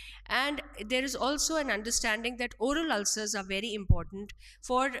defined, and there is also an understanding that oral ulcers are very important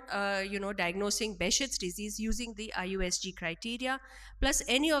for diagnosing Behçet's disease using the IUSG criteria, plus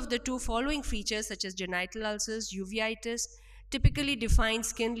any of the 2 following features such as genital ulcers, uveitis, typically defined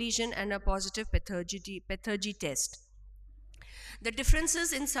skin lesion, and a positive pathergy test. The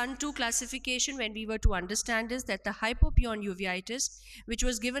differences in SUN2 classification, when we were to understand, is that the hypopyon uveitis, which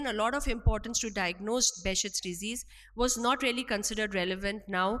was given a lot of importance to diagnose Behçet's disease, was not really considered relevant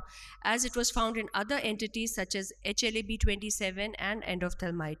now, as it was found in other entities such as HLA-B27 and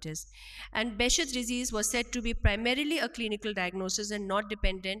endophthalmitis. And Behçet's disease was said to be primarily a clinical diagnosis and not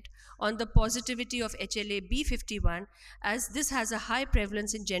dependent on the positivity of HLA-B51, as this has a high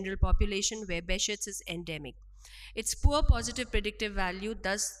prevalence in general population where Behçet's is endemic. Its poor positive predictive value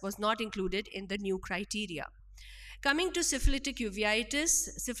thus was not included in the new criteria. Coming to syphilitic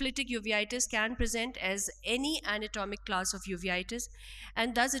uveitis can present as any anatomic class of uveitis,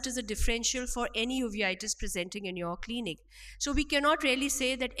 and thus it is a differential for any uveitis presenting in your clinic. So we cannot really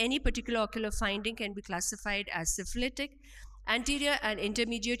say that any particular ocular finding can be classified as syphilitic. Anterior and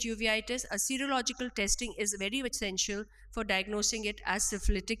intermediate uveitis, a serological testing is very essential for diagnosing it as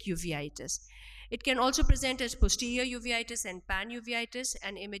syphilitic uveitis. It can also present as posterior uveitis and panuveitis,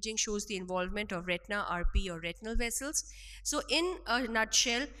 and imaging shows the involvement of retina, RP, or retinal vessels. So in a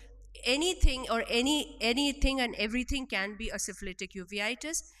nutshell, anything and everything can be a syphilitic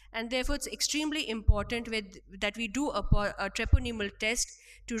uveitis, and therefore it's extremely important that we do a treponemal test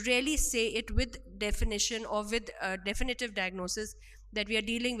to really say it with definition or with definitive diagnosis that we are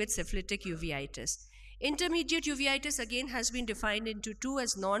dealing with syphilitic uveitis. Intermediate uveitis again has been defined into 2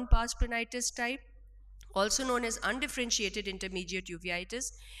 as non-pars planitis type, also known as undifferentiated intermediate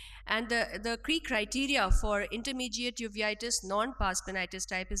uveitis. And the key criteria for intermediate uveitis non-pars planitis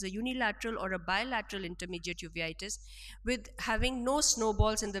type is a unilateral or a bilateral intermediate uveitis with having no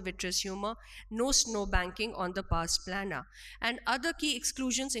snowballs in the vitreous humor, no snow banking on the pars plana. And other key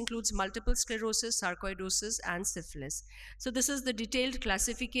exclusions includes multiple sclerosis, sarcoidosis, and syphilis. So this is the detailed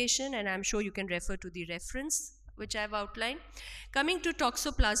classification, and I'm sure you can refer to the reference which I've outlined. Coming to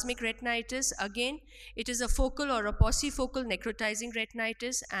toxoplasmic retinitis, again, it is a focal or a paucifocal necrotizing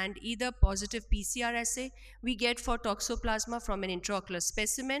retinitis, and either positive PCR assay we get for toxoplasma from an intraocular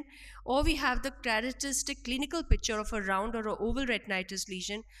specimen, or we have the characteristic clinical picture of a round or an oval retinitis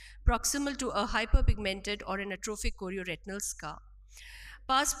lesion proximal to a hyperpigmented or an atrophic chorioretinal scar.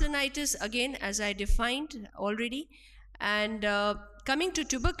 Pars planitis, again, as I defined already. And coming to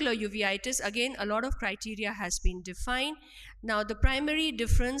tubercular uveitis, again, a lot of criteria has been defined. Now, the primary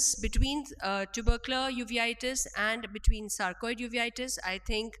difference between tubercular uveitis and between sarcoid uveitis, I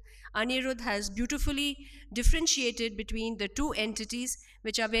think Anirudh has beautifully differentiated between the 2 entities,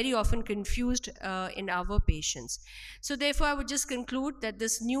 which are very often confused in our patients. So therefore, I would just conclude that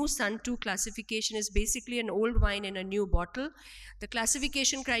this new SUN2 classification is basically an old wine in a new bottle. The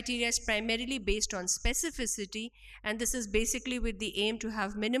classification criteria is primarily based on specificity, and this is basically with the aim to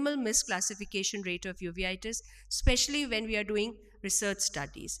have minimal misclassification rate of uveitis, especially when we are doing research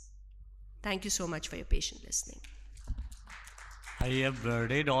studies. Thank you so much for your patient listening. I have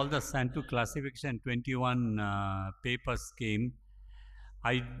read all the SUN2 classification 21 papers came.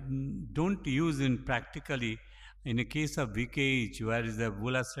 I don't use in practically in a case of VKH, where is the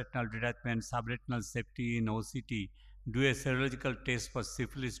bullous retinal detachment, subretinal septin, OCT, do a serological test for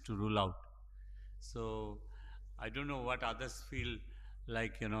syphilis to rule out. So I don't know what others feel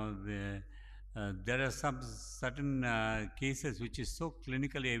like, there are some certain cases which is so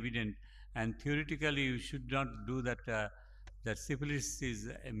clinically evident, and theoretically you should not do that. That syphilis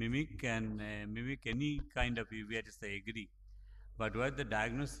is a mimic, and mimic any kind of uveitis, I agree. But where the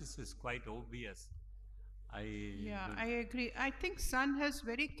diagnosis is quite obvious, I agree. I think Sun has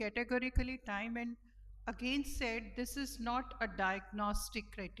very categorically time and again said this is not a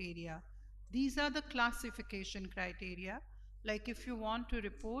diagnostic criteria. These are the classification criteria. Like if you want to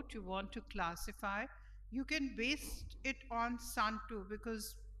report, you want to classify, You can base it on SUN2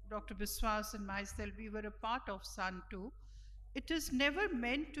 because Dr. Biswas and myself, we were a part of SUN2. It is never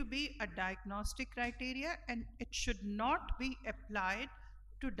meant to be a diagnostic criteria and it should not be applied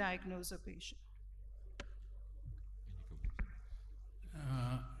to diagnose a patient.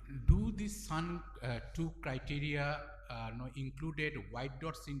 Do this SUN2 criteria included white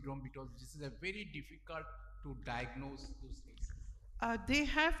dot syndrome, because this is a very difficult to diagnose those cases? They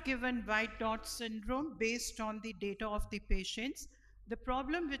have given white dot syndrome based on the data of the patients. The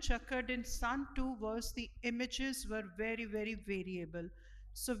problem which occurred in SUN2 was the images were very, very variable.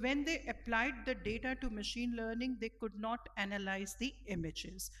 So when they applied the data to machine learning, they could not analyze the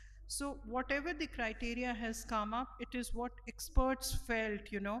images. So whatever the criteria has come up, it is what experts felt.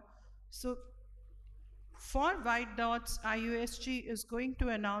 So for white dots, IOSG is going to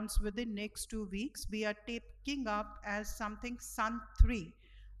announce within next 2 weeks. We are taking up as something SUN3,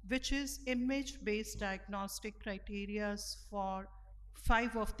 which is image-based diagnostic criteria for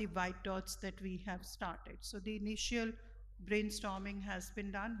 5 of the white dots that we have started. So the initial brainstorming has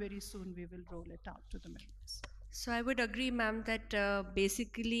been done. Very soon we will roll it out to the members. So I would agree, ma'am, that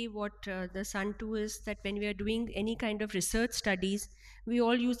basically what the SUN2 is that when we are doing any kind of research studies, we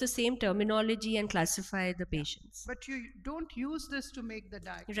all use the same terminology and classify the patients. But you don't use this to make the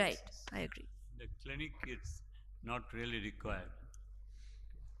diagnosis. Right, I agree. The clinic is not really required.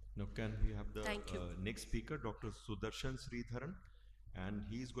 Now can we have the next speaker, Dr. Sudarshan Sridharan, and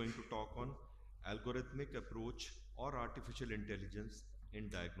he is going to talk on algorithmic approach or artificial intelligence in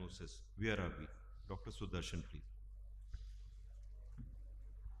diagnosis. Where are we? Dr. Sudarshan, please.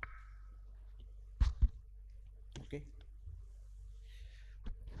 Okay.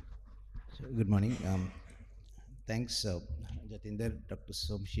 So, good morning. Thanks, Jatinder, Dr.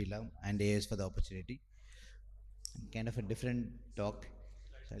 Somshila, and AS for the opportunity. Kind of a different talk.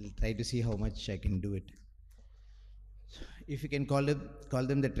 So I'll try to see how much I can do it. If you can call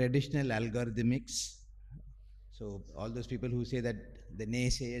them the traditional algorithmics. So all those people who say that the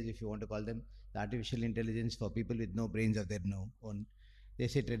naysayers, if you want to call them, the artificial intelligence for people with no brains of their own, they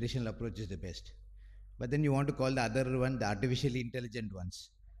say traditional approach is the best. But then you want to call the other one the artificially intelligent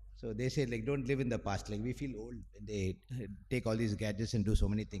ones. So they say, like, don't live in the past. Like, we feel old when they take all these gadgets and do so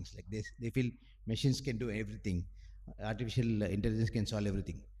many things. Like, they feel machines can do everything. Artificial intelligence can solve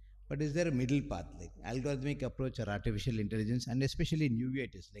everything. But is there a middle path, like algorithmic approach or artificial intelligence, and especially in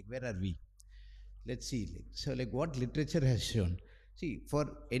Uveitis, like where are we? Let's see. Like what literature has shown. See, for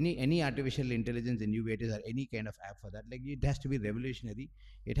any artificial intelligence in Uveitis or any kind of app for that, like it has to be revolutionary.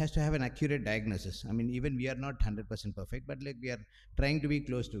 It has to have an accurate diagnosis. I mean, even we are not 100% perfect, but like we are trying to be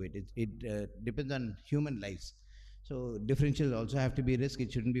close to it. It depends on human lives. So differentials also have to be risk.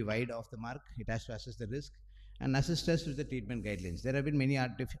 It shouldn't be wide off the mark. It has to assess the risk and assist us with the treatment guidelines. There have been many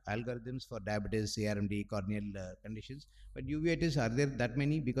algorithms for diabetes, CRMD, corneal conditions, but uveitis, are there that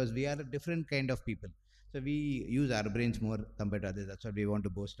many? Because we are a different kind of people. So we use our brains more compared to others. That's what we want to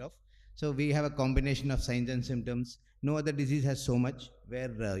boast of. So we have a combination of signs and symptoms. No other disease has so much,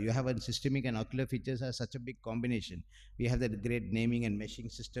 where you have a systemic and ocular features are such a big combination. We have that great naming and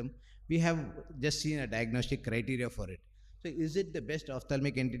meshing system. We have just seen a diagnostic criteria for it. So is it the best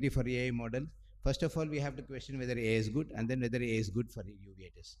ophthalmic entity for AI model? First of all, we have to question whether AI is good, and then whether AI is good for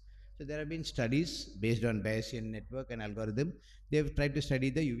uveitis. So there have been studies based on Bayesian network and algorithm. They have tried to study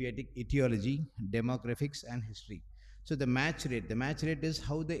the uveitic etiology, demographics, and history. So the match rate is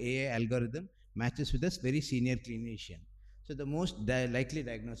how the AI algorithm matches with a very senior clinician. So the most likely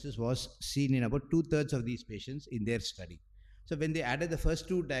diagnosis was seen in about 2/3 of these patients in their study. So when they added the first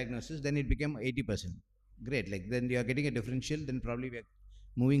two diagnoses, then it became 80%. Great, like then you are getting a differential, then probably we are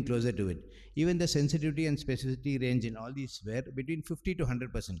moving closer to it. Even the sensitivity and specificity range in all these were between 50 to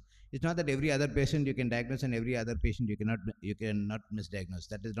 100%. It's not that every other patient you can diagnose and every other patient you cannot misdiagnose.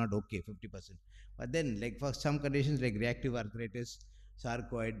 That is not okay, 50%. But then, like for some conditions like reactive arthritis,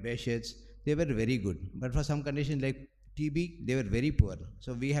 sarcoid, Behçet's, they were very good. But for some conditions like TB, they were very poor.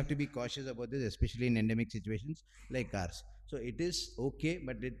 So we have to be cautious about this, especially in endemic situations like ours. So it is okay,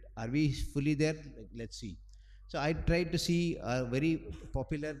 but are we fully there? Like, let's see. So I tried to see a very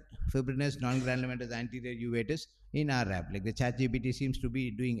popular fibrinous non-granulomatous anterior uveitis in our app. Like the ChatGPT seems to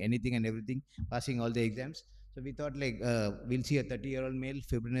be doing anything and everything, passing all the exams. So we thought like we'll see a 30-year-old male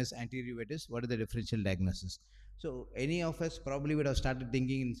fibrinous anterior uveitis. What are the differential diagnosis? So any of us probably would have started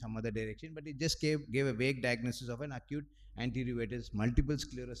thinking in some other direction, but it just gave a vague diagnosis of an acute anterior uveitis, multiple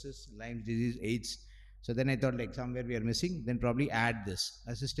sclerosis, Lyme disease, AIDS. So then I thought like somewhere we are missing, then probably add this,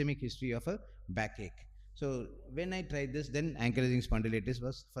 a systemic history of a backache. So when I tried this, then ankylosing spondylitis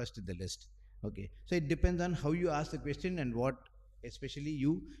was first in the list. Okay, so it depends on how you ask the question and what especially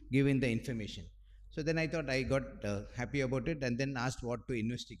you give in the information. So then I thought I got happy about it and then asked what to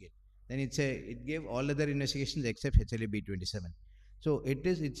investigate. Then it gave all other investigations except HLA-B27. So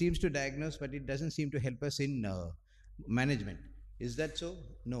it seems to diagnose, but it doesn't seem to help us in management. Is that so?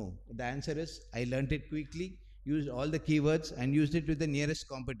 No. The answer is I learned it quickly, used all the keywords and used it with the nearest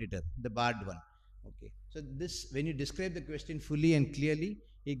competitor, the barred one. Okay. So this, when you describe the question fully and clearly,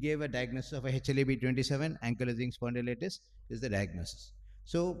 he gave a diagnosis of a HLA-B27, ankylosing spondylitis is the diagnosis.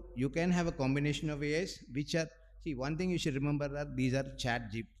 So you can have a combination of AIs which are, see, one thing you should remember that these are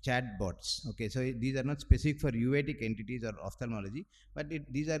chat bots. Okay, so these are not specific for uveitic entities or ophthalmology, but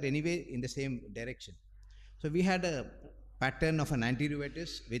these are anyway in the same direction. So we had a pattern of an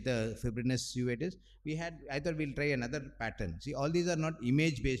anti-uveitis with a fibrinous uveitis. I thought we'll try another pattern. See, all these are not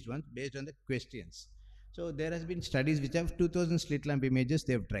image-based ones, based on the questions. So there has been studies which have 2000 slit lamp images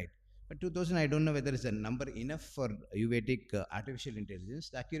they have tried. But 2000, I don't know whether it's a number enough for uveitic artificial intelligence.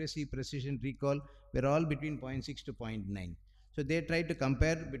 The accuracy, precision, recall were all between 0.6 to 0.9. So they tried to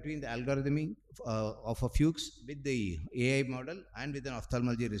compare between the algorithm of a Fuchs with the AI model and with an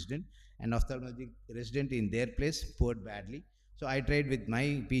ophthalmology resident. And ophthalmology resident in their place scored badly. So I tried with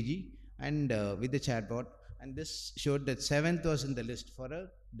my PG and with the chatbot, and this showed that 7th was in the list for a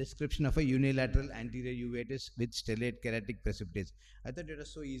description of a unilateral anterior uveitis with stellate keratic precipitates. I thought it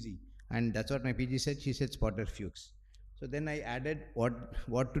was so easy, and that's what my PG said. She said Spotter Fuchs. So then I added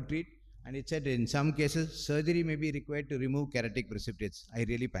what to treat, and it said in some cases surgery may be required to remove keratic precipitates. I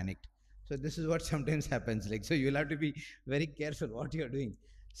really panicked. So this is what sometimes happens. Like, so you'll have to be very careful what you're doing.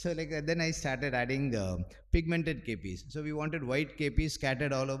 So like then I started adding pigmented KPs. So we wanted white KPs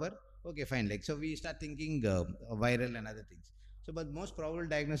scattered all over. Okay, fine. Like, so we start thinking viral and other things. So, but most probable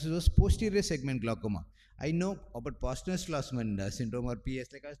diagnosis was posterior segment glaucoma. I know about Postner-Schlossman syndrome or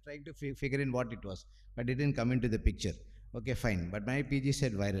PS. Like I was trying to figure in what it was, but it didn't come into the picture. Okay, fine. But my PG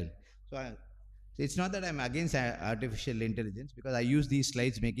said viral. So it's not that I'm against artificial intelligence, because I use these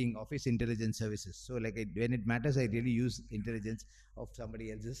slides making office intelligence services. So like when it matters, I really use intelligence of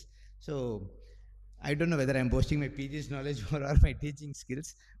somebody else's. So I don't know whether I'm boasting my PG's knowledge or my teaching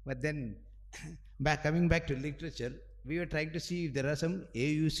skills. But then coming back to literature, we were trying to see if there are some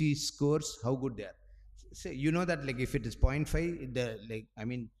AUC scores, how good they are. So you know that like if it is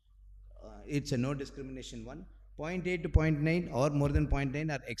 0.5, it's a no discrimination one. 0.8 to 0.9 or more than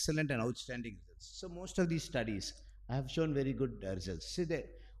 0.9 are excellent and outstanding results. So most of these studies have shown very good results. See,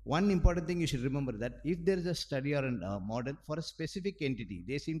 one important thing you should remember that if there is a study or a model for a specific entity,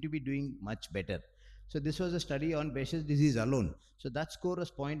 they seem to be doing much better. So this was a study on Behçet's disease alone. So that score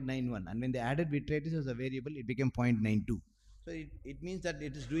was 0.91, and when they added vitritis as a variable, it became 0.92. So it means that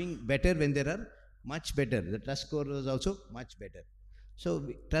it is doing better when there are much better. The trust score was also much better. So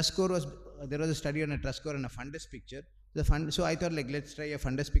trust score was, there was a study on a trust score and a fundus picture. So I thought like, let's try a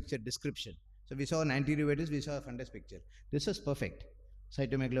fundus picture description. So we saw an anterior uveitis, we saw a fundus picture. This was perfect.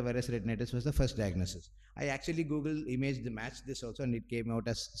 Cytomegalovirus retinitis was the first diagnosis. I actually Google imaged the match this also, and it came out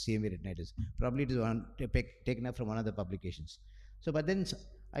as CMV retinitis. Probably it is taken up from one of the publications. So, but then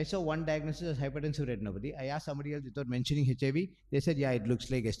I saw one diagnosis as hypertensive retinopathy. I asked somebody else without mentioning HIV. They said, yeah, it looks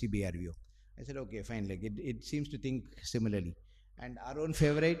like STBRVO. I said, okay, fine. Like it seems to think similarly. And our own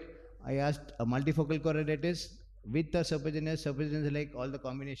favorite, I asked a multifocal choroiditis with a serpiginous like all the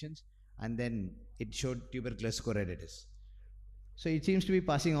combinations, and then it showed tuberculous choroiditis. So it seems to be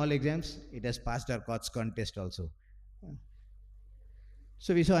passing all exams. It has passed our COTS-CON test also.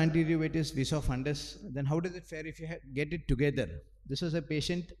 So we saw anterior uveitis, we saw fundus. Then how does it fare if you get it together? This was a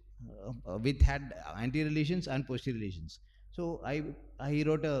patient had anterior lesions and posterior lesions. So I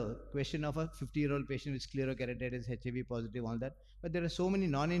wrote a question of a 50-year-old patient with sclerokeratitis, HIV positive, all that. But there are so many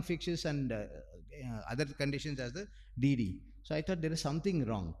non-infectious and other conditions as the DD. So I thought there is something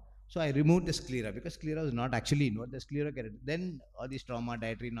wrong. So I removed the sclera because sclera was not actually involved, the sclerokeratitis. Then all these trauma,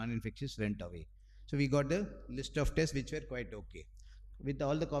 dietary, non-infectious went away. So we got the list of tests which were quite okay. With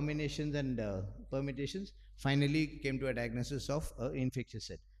all the combinations and permutations, finally came to a diagnosis of infectious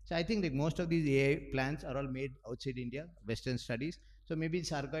set. So I think that most of these AI plans are all made outside India, Western studies. So maybe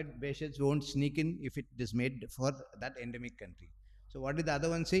sarcoid Behçet's won't sneak in if it is made for that endemic country. So what did the other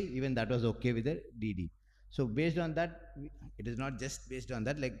one say? Even that was okay with the DD. So based on that, it is not just based on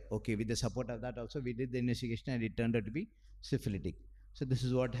that, like, okay, with the support of that also, we did the investigation and it turned out to be syphilitic. So this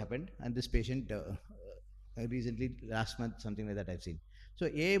is what happened. And this patient recently, last month, something like that I've seen. So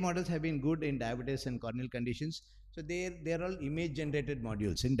AI models have been good in diabetes and corneal conditions. So they're all image generated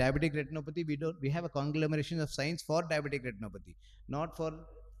modules. In diabetic retinopathy, we have a conglomeration of science for diabetic retinopathy, not for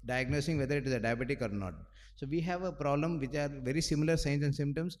diagnosing whether it is a diabetic or not. So we have a problem which are very similar signs and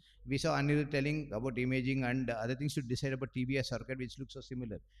symptoms. We saw Anirudh telling about imaging and other things to decide about TB or circuit, which looks so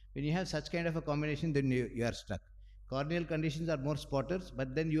similar. When you have such kind of a combination, then you are stuck. Corneal conditions are more spotters,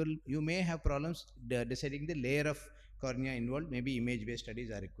 but then you may have problems deciding the layer of cornea involved. Maybe image-based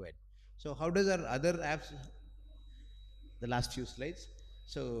studies are required. So how does our other apps? The last few slides.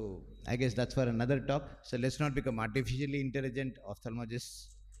 So I guess that's for another talk. So let's not become artificially intelligent ophthalmologists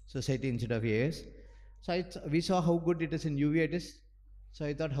society instead of AIs. So we saw how good it is in uveitis. So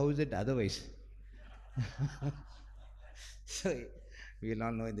I thought, how is it otherwise? So we will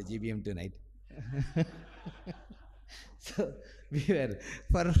all know in the GBM tonight. So we were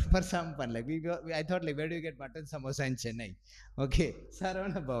for some fun, like I thought, like, where do you get mutton samosa in Chennai? Okay,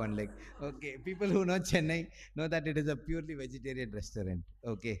 Saravana Bhavan, like, okay, people who know Chennai know that it is a purely vegetarian restaurant.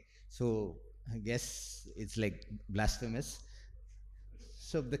 Okay, so I guess it's like blasphemous.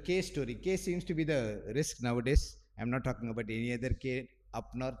 So the K story, K seems to be the risk nowadays. I'm not talking about any other K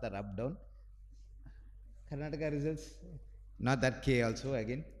up north or up down. Karnataka results, not that K also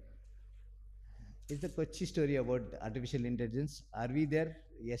again. Is the Kochi story about artificial intelligence? Are we there?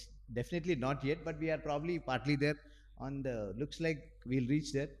 Yes, definitely not yet, but we are probably partly there. On the looks like we'll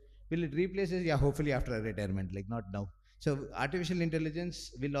reach there. Will it replace us? Yeah, hopefully after a retirement, like not now. So artificial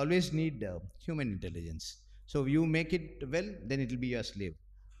intelligence will always need human intelligence. So you make it well, then it will be your slave.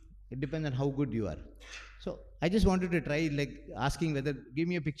 It depends on how good you are. So I just wanted to try, like, asking whether, give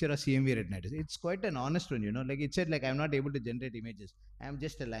me a picture of CMV retinitis. It's quite an honest one, you know. Like it said, like, I'm not able to generate images. I'm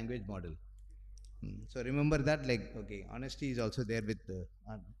just a language model. So remember that, like, okay, honesty is also there with the.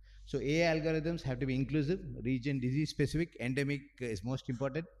 So AI algorithms have to be inclusive, region, disease specific, endemic is most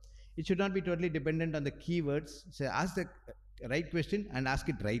important. It should not be totally dependent on the keywords. So ask the right question and ask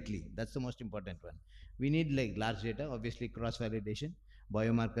it rightly. That's the most important one. We need like large data, obviously cross validation.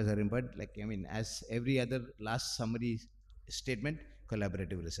 Biomarkers are important. Like, I mean, as every other last summary statement,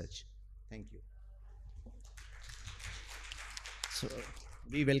 collaborative research. Thank you. So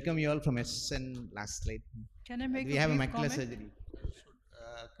we welcome you all from SN. Last slide. Can I make we a have a brief macular comment? surgery.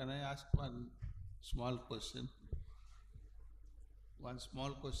 Can I ask one small question? One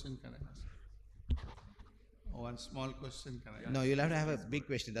small question can I ask? One small question can I ask? No, you'll have to have a big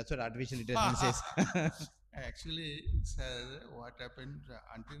question. That's what artificial intelligence says. Actually, sir, what happened,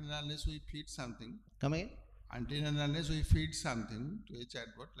 until and unless we feed something. Come again? Until and unless we feed something to a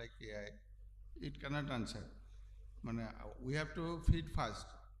chatbot like AI, it cannot answer. We have to feed first.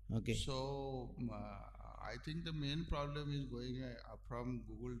 Okay. So I think the main problem is going from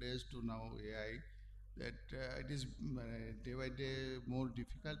Google days to now AI, that it is day by day more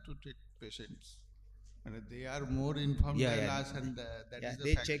difficult to treat patients. They are more informed than us, and that is the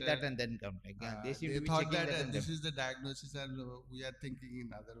they factor. check that and then come. They seem to be thought checking that this come. is the diagnosis, and we are thinking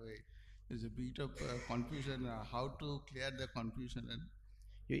in other way. There's a bit of confusion. How to clear the confusion? And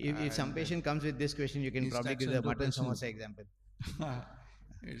if some patient comes with this question, you can probably give the mutton samosa example.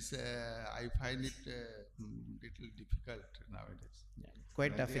 It's I find it little difficult nowadays. Yeah,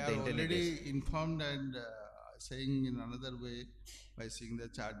 quite tough. They are already informed and saying in another way by seeing the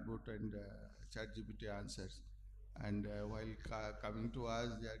chatbot and ChatGPT answers. And while coming to us,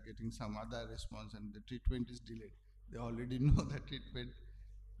 they are getting some other response, and the treatment is delayed. They already know the treatment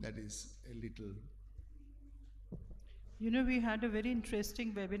that is a little. You know, we had a very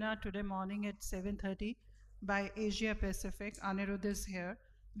interesting webinar today morning at 7:30 by Asia Pacific. Anirudh is here.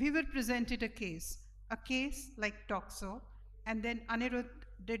 We were presented a case like Toxo, and then Anirudh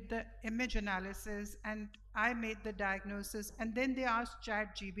did the image analysis, and I made the diagnosis, and then they asked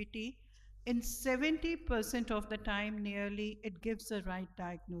ChatGPT. In 70% of the time, nearly, it gives the right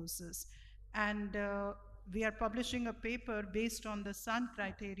diagnosis. And we are publishing a paper based on the SUN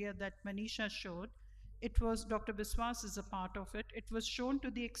criteria that Manisha showed. It was, Dr. Biswas is a part of it. It was shown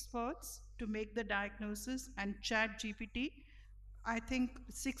to the experts to make the diagnosis, and ChatGPT, I think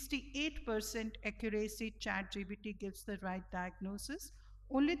 68% accuracy ChatGPT gives the right diagnosis.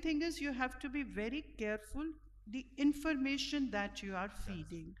 Only thing is you have to be very careful the information that you are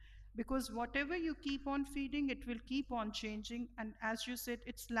feeding, because whatever you keep on feeding, it will keep on changing, and as you said,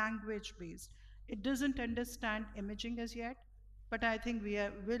 it's language based. It doesn't understand imaging as yet, but I think we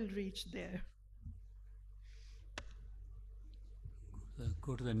will reach there.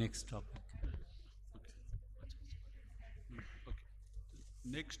 Go to the next topic. Okay.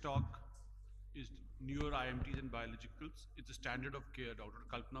 Next talk is newer IMTs and biologicals. It's a standard of care, Dr.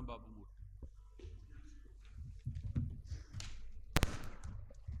 Kalpana Babu.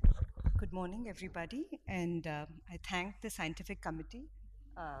 Good morning, everybody, and I thank the scientific committee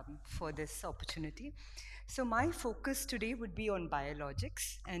for this opportunity. So my focus today would be on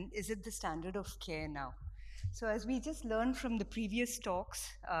biologics and is it the standard of care now? So as we just learned from the previous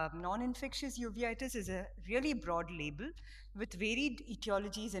talks, non-infectious uveitis is a really broad label with varied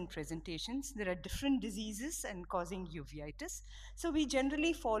etiologies and presentations. There are different diseases and causing uveitis. So we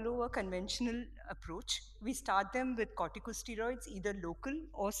generally follow a conventional approach. We start them with corticosteroids, either local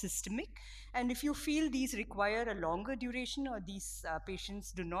or systemic. And if you feel these require a longer duration or these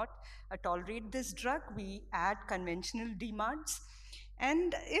patients do not tolerate this drug, we add conventional DMARDs.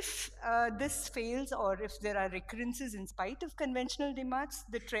 And if this fails or if there are recurrences in spite of conventional DMARDs,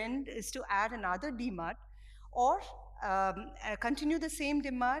 the trend is to add another DMARD or continue the same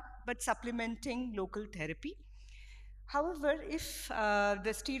DMARD but supplementing local therapy. However, if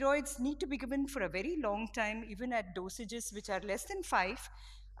the steroids need to be given for a very long time, even at dosages which are less than 5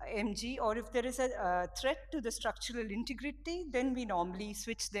 mg, or if there is a threat to the structural integrity, then we normally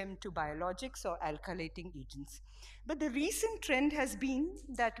switch them to biologics or alkylating agents. But the recent trend has been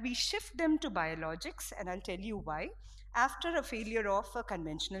that we shift them to biologics, and I'll tell you why, after a failure of a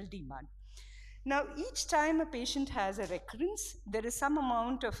conventional DMARD. Now, each time a patient has a recurrence, there is some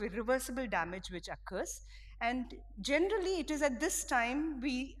amount of irreversible damage which occurs. And generally, it is at this time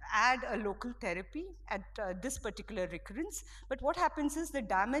we add a local therapy at this particular recurrence. But what happens is the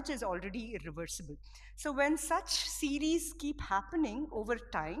damage is already irreversible. So when such series keep happening over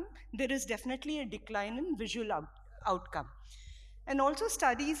time, there is definitely a decline in visual outcome. And also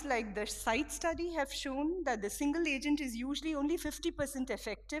studies like the SITE study have shown that the single agent is usually only 50%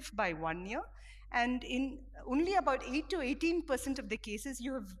 effective by 1 year. And in only about 8 to 18% of the cases,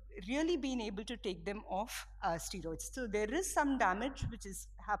 you have really been able to take them off steroids. So there is some damage which is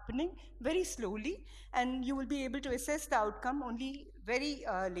happening very slowly, and you will be able to assess the outcome only very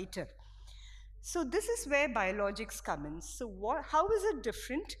later. So this is where biologics come in. So how is it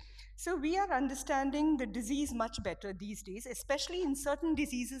different? So we are understanding the disease much better these days, especially in certain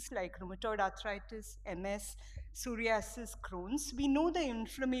diseases like rheumatoid arthritis, MS, psoriasis, Crohn's. We know the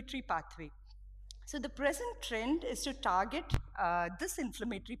inflammatory pathway. So the present trend is to target this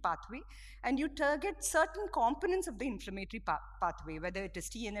inflammatory pathway, and you target certain components of the inflammatory pathway, whether it is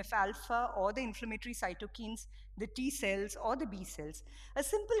TNF-alpha or the inflammatory cytokines, the T cells or the B cells. A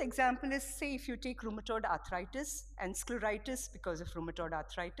simple example is, say, if you take rheumatoid arthritis and scleritis because of rheumatoid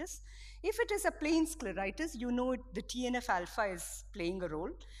arthritis. If it is a plain scleritis, you know the TNF-alpha is playing a role.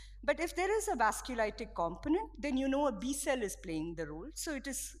 But if there is a vasculitic component, then you know a B cell is playing the role. So it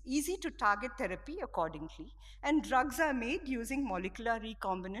is easy to target therapy accordingly. And drugs are made using molecular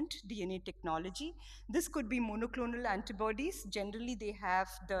recombinant DNA technology. This could be monoclonal antibodies. Generally, they have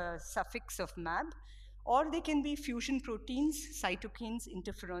the suffix of MAB. Or they can be fusion proteins, cytokines,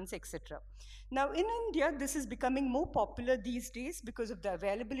 interferons, etc. Now, in India, this is becoming more popular these days because of the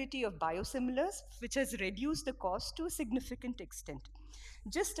availability of biosimilars, which has reduced the cost to a significant extent.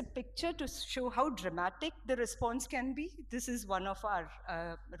 Just a picture to show how dramatic the response can be. This is one of our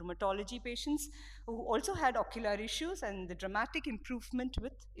rheumatology patients who also had ocular issues and the dramatic improvement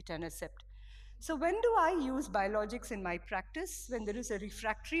with etanercept. So when do I use biologics in my practice? When there is a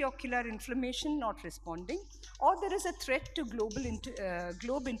refractory ocular inflammation not responding, or there is a threat to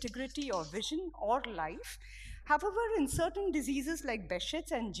globe integrity or vision or life. However, in certain diseases like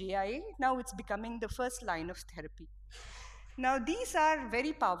Behçet's and JIA, now it's becoming the first line of therapy. Now, these are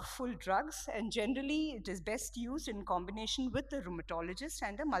very powerful drugs, and generally it is best used in combination with the rheumatologist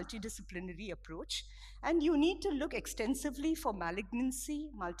and a multidisciplinary approach. And you need to look extensively for malignancy,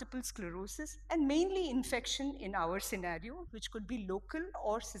 multiple sclerosis, and mainly infection in our scenario, which could be local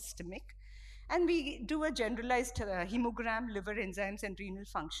or systemic. And we do a generalized hemogram, liver enzymes, and renal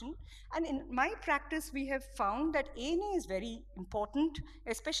function. And in my practice, we have found that ANA is very important,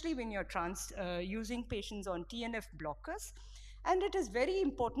 especially when you're using patients on TNF blockers. And it is very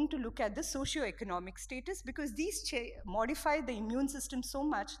important to look at the socioeconomic status because these modify the immune system so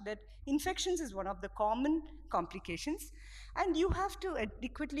much that infections is one of the common complications. And you have to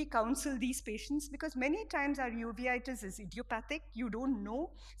adequately counsel these patients because many times our uveitis is idiopathic. You don't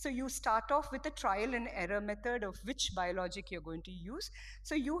know. So you start off with a trial and error method of which biologic you're going to use.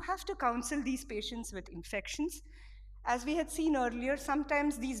 So you have to counsel these patients with infections. As we had seen earlier,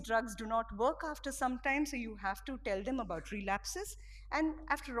 sometimes these drugs do not work after some time, so you have to tell them about relapses. And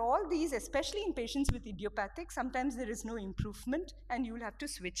after all these, especially in patients with idiopathic, sometimes there is no improvement and you'll have to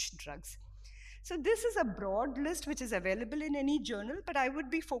switch drugs. So this is a broad list which is available in any journal, but I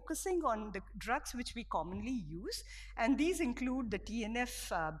would be focusing on the drugs which we commonly use. And these include the TNF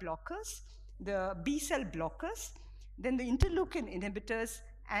blockers, the B cell blockers, then the interleukin inhibitors,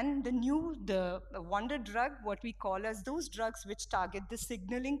 and the wonder drug, what we call as those drugs which target the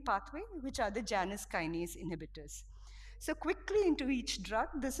signaling pathway, which are the Janus kinase inhibitors. So quickly into each drug,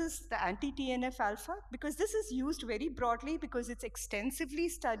 this is the anti-TNF alpha, because this is used very broadly because it's extensively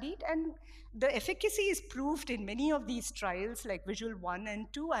studied and the efficacy is proved in many of these trials like Visual 1 and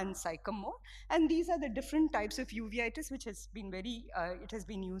 2 and Sycamore. And these are the different types of uveitis which has been it has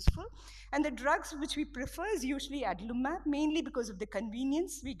been useful. And the drugs which we prefer is usually adalimumab, mainly because of the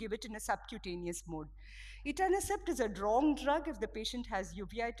convenience. We give it in a subcutaneous mode. Etanercept is a wrong drug if the patient has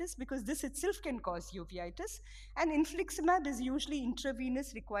uveitis because this itself can cause uveitis. And infliximab is usually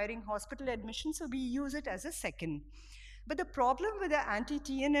intravenous, requiring hospital admission, so we use it as a second. But the problem with the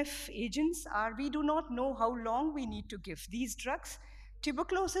anti-TNF agents are we do not know how long we need to give these drugs.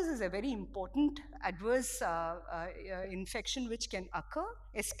 Tuberculosis is a very important adverse infection which can occur,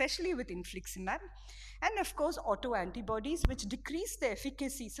 especially with infliximab. And of course, autoantibodies, which decrease the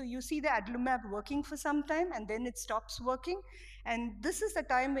efficacy. So you see the adalimumab working for some time, and then it stops working. And this is the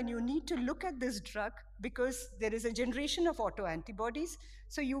time when you need to look at this drug because there is a generation of autoantibodies.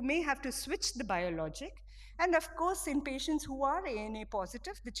 So you may have to switch the biologic. And of course, in patients who are ANA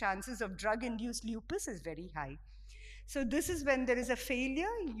positive, the chances of drug-induced lupus is very high. So this is when there is a failure,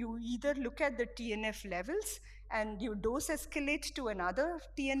 you either look at the TNF levels and you dose escalate to another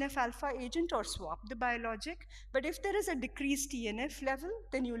TNF alpha agent or swap the biologic. But if there is a decreased TNF level,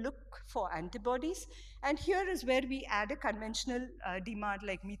 then you look for antibodies. And here is where we add a conventional DMARD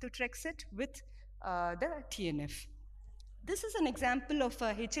like methotrexate with the TNF. This is an example of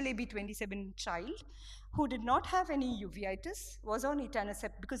a HLA-B27 child who did not have any uveitis, was on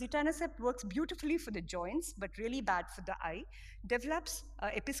etanercept because etanercept works beautifully for the joints but really bad for the eye, develops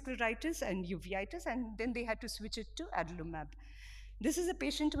episcleritis and uveitis, and then they had to switch it to adalimumab. This is a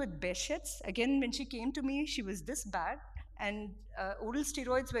patient with Behçet's. Again, when she came to me, she was this bad, and oral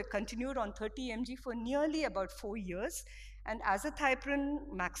steroids were continued on 30 mg for nearly about 4 years, and azathioprine,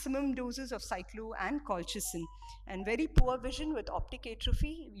 maximum doses of cyclo and colchicine, and very poor vision with optic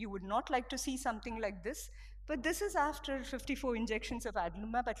atrophy. You would not like to see something like this, but this is after 54 injections of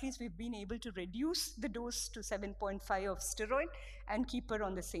adalimumab. At least we've been able to reduce the dose to 7.5 of steroid and keep her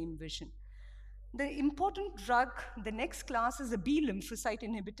on the same vision. The important drug, the next class is the B lymphocyte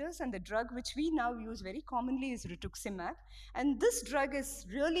inhibitors, and the drug which we now use very commonly is rituximab. And this drug is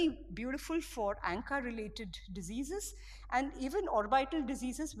really beautiful for ANCA-related diseases and even orbital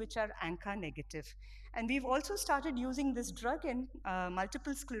diseases which are ANCA negative. And we've also started using this drug in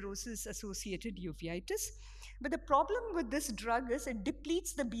multiple sclerosis-associated uveitis. But the problem with this drug is it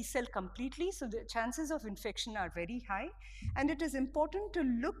depletes the B cell completely, so the chances of infection are very high. And it is important to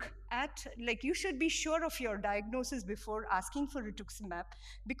look at, like, you should be sure of your diagnosis before asking for rituximab,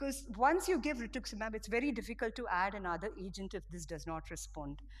 because once you give rituximab, it's very difficult to add another agent if this does not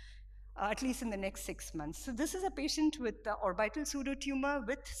respond. At least in the next 6 months. So this is a patient with orbital pseudotumor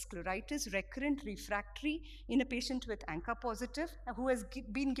with scleritis, recurrent refractory in a patient with ANCA positive who has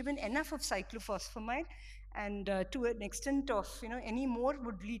been given enough of cyclophosphamide, and to an extent of any more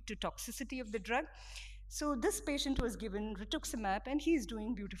would lead to toxicity of the drug. So this patient was given rituximab, and he is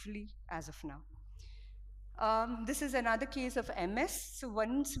doing beautifully as of now. This is another case of MS. So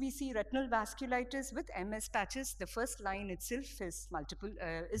once we see retinal vasculitis with MS patches, the first line itself is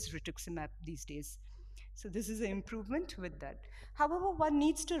rituximab these days. So this is an improvement with that. However, one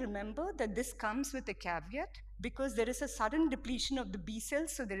needs to remember that this comes with a caveat because there is a sudden depletion of the B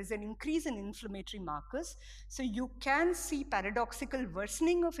cells, so there is an increase in inflammatory markers. So you can see paradoxical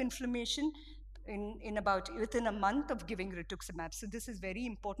worsening of inflammation within a month of giving rituximab. So this is very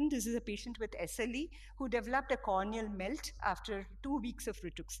important. This is a patient with SLE who developed a corneal melt after 2 weeks of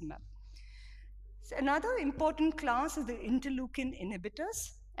rituximab. So another important class is the interleukin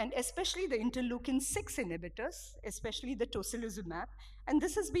inhibitors, and especially the interleukin-6 inhibitors, especially the tocilizumab. And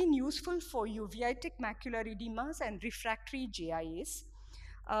this has been useful for uveitic macular edemas and refractory JIAs.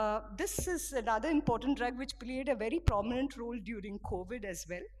 This is another important drug which played a very prominent role during COVID as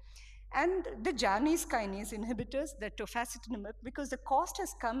well. And the Janus kinase inhibitors, the tofacitinib, because the cost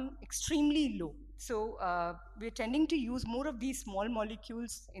has come extremely low. So we're tending to use more of these small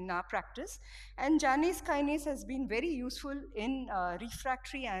molecules in our practice. And Janus kinase has been very useful in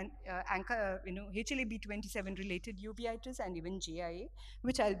refractory and HLA-B27 related uveitis and even JIA,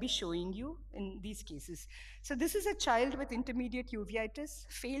 which I'll be showing you in these cases. So this is a child with intermediate uveitis,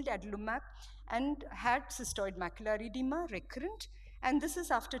 failed adalimumab, and had cystoid macular edema, recurrent. And this is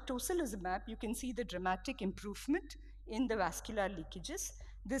after tocilizumab. You can see the dramatic improvement in the vascular leakages.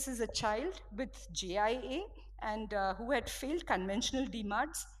 This is a child with JIA and who had failed conventional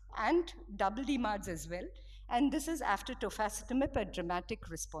DMARDs and double DMARDs as well. And this is after tofacitinib, a dramatic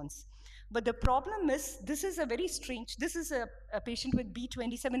response. But the problem is, this is a very strange, this is a patient with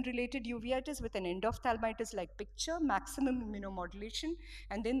B27 related uveitis with an endophthalmitis-like picture, maximum immunomodulation,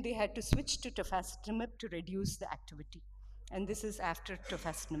 and then they had to switch to tofacitinib to reduce the activity. And this is after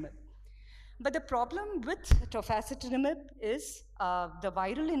tofacitinib. But the problem with tofacitinib is the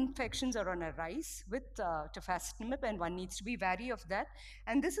viral infections are on a rise with tofacitinib, and one needs to be wary of that.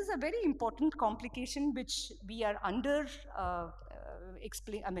 And this is a very important complication which we are under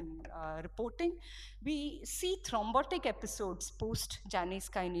reporting. We see thrombotic episodes post Janus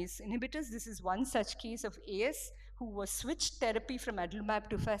kinase inhibitors. This is one such case of AS who was switched therapy from adalimumab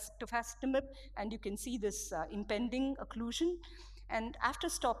to tofacitinib, and you can see this impending occlusion. And after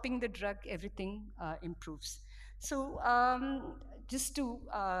stopping the drug, everything improves. So just to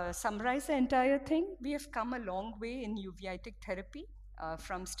summarize the entire thing, we have come a long way in uveitic therapy,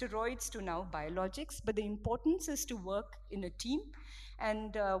 from steroids to now biologics, but the importance is to work in a team.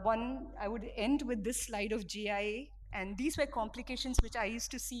 And I would end with this slide of GIA, and these were complications which I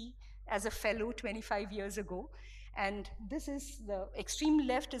used to see as a fellow 25 years ago. And this is the extreme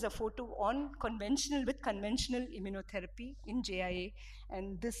left is a photo with conventional immunotherapy in JIA.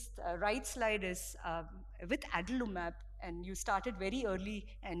 And this right slide is with adalimumab, and you started very early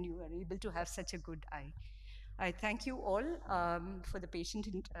and you were able to have such a good eye. I thank you all for the patient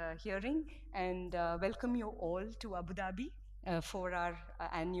hearing, and welcome you all to Abu Dhabi for our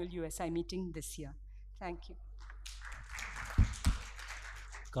annual USI meeting this year. Thank you.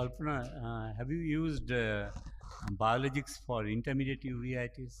 Kalpana, have you used biologics for intermediate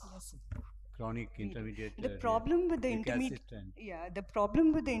uveitis? Yes. Chronic intermediate. The problem with the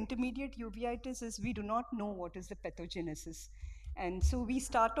intermediate uveitis is we do not know what is the pathogenesis. And so we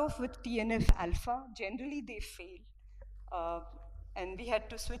start off with TNF alpha. Generally, they fail. And we had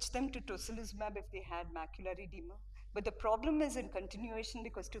to switch them to tocilizumab if they had macular edema. But the problem is in continuation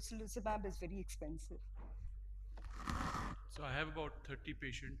because tocilizumab is very expensive. So I have about 30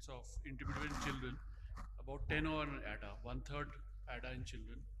 patients of intermediate children, about 10 are on ADA, 1/3 ADA in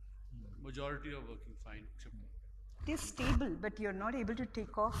children. Majority are working fine. They're stable, but you're not able to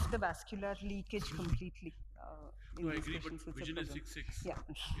take off the vascular leakage completely. No, I agree, but vision is 6/6. Yeah.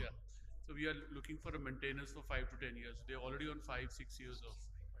 Yeah. So we are looking for a maintenance for 5 to 10 years. They're already on 5-6 years of.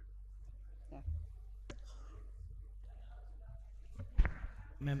 Yeah.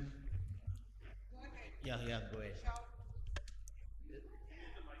 Ma'am. Yeah, go ahead.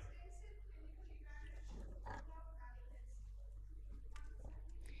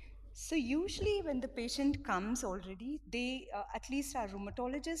 So usually when the patient comes already, they, at least our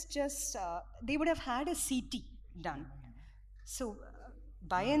rheumatologists, just, they would have had a CT done. So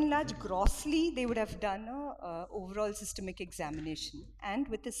by and large, grossly, they would have done a overall systemic examination and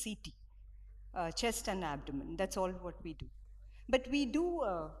with a CT, chest and abdomen. That's all what we do. But we do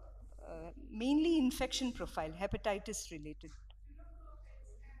mainly infection profile, hepatitis related.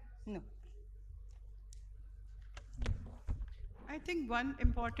 No. I think one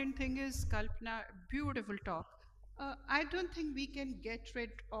important thing is, Kalpana, beautiful talk. I don't think we can get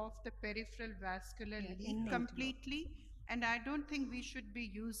rid of the peripheral vascular leak completely, and I don't think we should be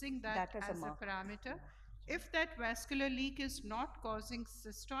using that as a parameter. If that vascular leak is not causing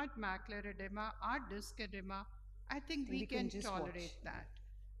cystoid macular edema or disc edema, I think we can tolerate that.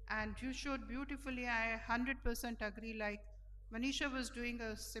 And you showed beautifully, I 100% agree, like Manisha was doing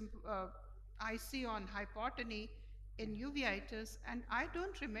a IC on hypotony in uveitis, and I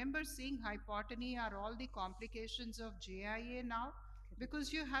don't remember seeing hypotony or all the complications of JIA now,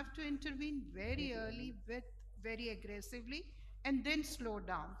 because you have to intervene very early with very aggressively and then slow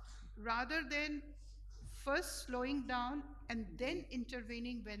down, rather than first slowing down and then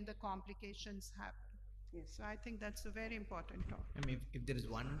intervening when the complications happen. Yes. So I think that's a very important talk. I mean, if there is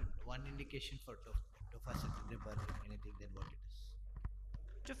one indication for tofacitinib or anything, then what it is?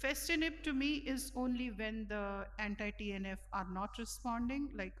 Tofacitinib to me is only when the anti-TNF are not responding.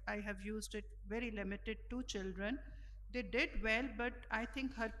 Like I have used it very limited to children. They did well, but I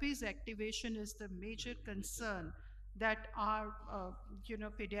think herpes activation is the major concern that our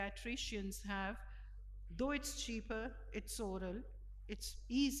pediatricians have. Though it's cheaper, it's oral, it's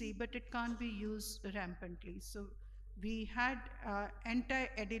easy, but it can't be used rampantly. So we had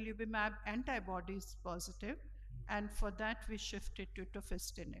anti-adalimumab antibodies positive, and for that we shifted to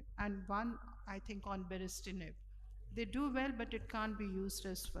tofacitinib, and one I think on beristinib. They do well, but it can't be used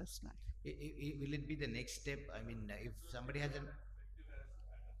as first line. Will it be the next step? I mean, if somebody has an...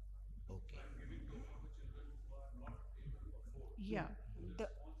 Okay. Yeah.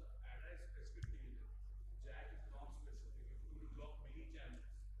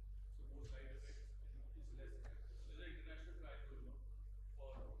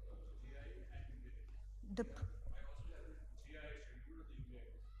 the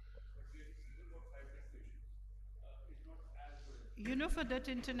You know, for that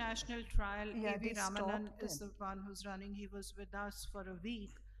international trial, Yeah, A.V. they Ramanan stopped is them. the one who's running. He was with us for a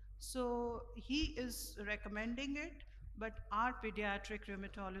week. So he is recommending it, but our pediatric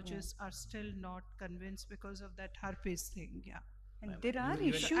rheumatologists are still not convinced because of that herpes thing. Yeah. And there are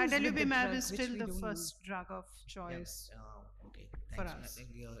you So issues with the adalimumab drug is which still we the don't know. first drug of choice Okay, for thanks. us.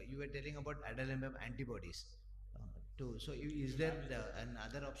 You were telling about adalimumab antibodies. Too. So is there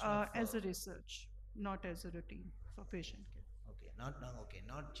another option of As a research, not as a routine for patient care. okay,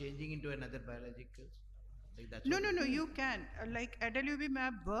 not changing into another biologicals. Like that's No, what no, you no, you can. Like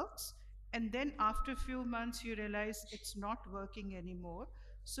adalimumab works, and then after a few months, you realize it's not working anymore.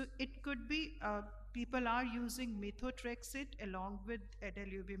 So it could be people are using methotrexate along with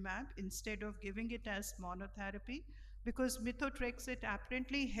adalimumab instead of giving it as monotherapy because methotrexate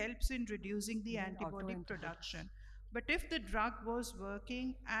apparently helps in reducing the antibody Autoantibodies. production. But if the drug was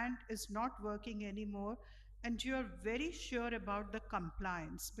working and is not working anymore, and you are very sure about the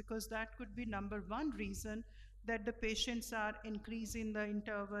compliance, because that could be number one reason that the patients are increasing the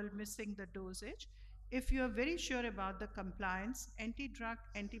interval, missing the dosage. If you are very sure about the compliance, anti-drug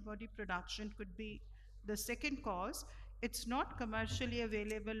antibody production could be the second cause. It's not commercially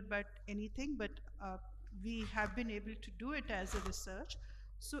available, but anything, but we have been able to do it as a research.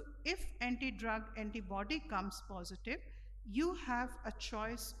 So if anti-drug antibody comes positive, you have a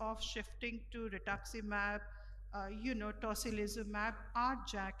choice of shifting to rituximab, tocilizumab are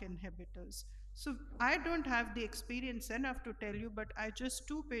JAK inhibitors. So I don't have the experience enough to tell you, but I just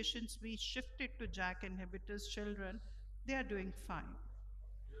two patients we shifted to JAK inhibitors, children, they are doing fine.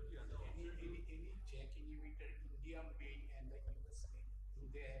 Any JAK inhibitor, India made and the US made, do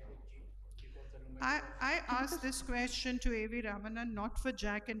they have a chip? Because the I asked this question to A.V. Ramanan not for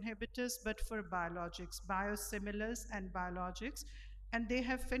JAK inhibitors but for biologics, biosimilars and biologics. And they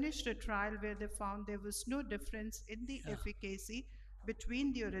have finished a trial where they found there was no difference in the efficacy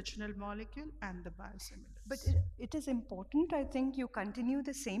between the original molecule and the biosimilars. But it is important, I think, you continue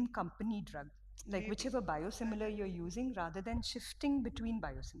the same company drug, like Maybe. whichever biosimilar you're using, rather than shifting between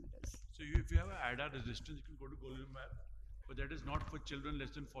biosimilars. So if you have a ADA resistance, you can go to golimumab, but that is not for children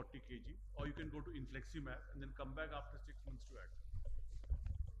less than 40 kg. Or you can go to infliximab and then come back after 6 months to ADA.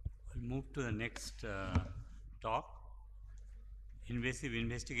 We'll move to the next talk. Invasive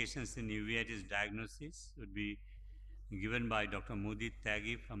investigations in uveitis diagnosis would be given by Dr. Mudit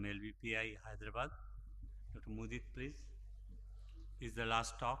Tyagi from LVPI Hyderabad. Dr. Mudit, please. Is the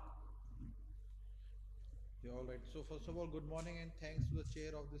last talk. Yeah, all right. So first of all, good morning and thanks to the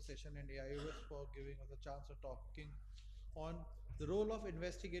chair of this session and AIOS for giving us a chance of talking on the role of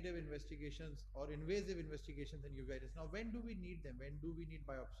investigative investigations or invasive investigations in uveitis. Now, when do we need them? When do we need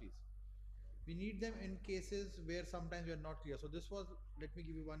biopsies? We need them in cases where sometimes we are not clear. So this was, let me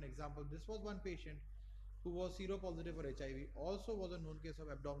give you one example. This was one patient who was seropositive for HIV, also was a known case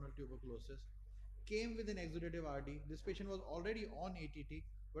of abdominal tuberculosis, came with an exudative RD. This patient was already on ATT,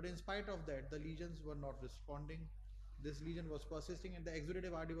 but in spite of that, the lesions were not responding. This lesion was persisting and the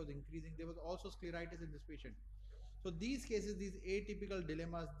exudative RD was increasing. There was also scleritis in this patient. So these cases, these atypical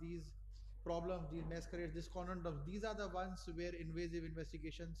dilemmas, these problems, these masquerades, these conundrums, these are the ones where invasive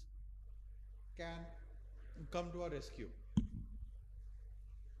investigations can come to our rescue.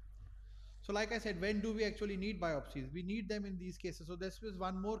 So like I said, when do we actually need biopsies? We need them in these cases. So this was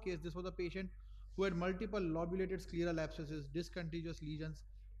one more case. This was a patient who had multiple lobulated scleral abscesses, discontiguous lesions,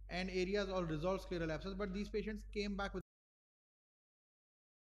 and areas all resolved scleral abscess. But these patients came back with.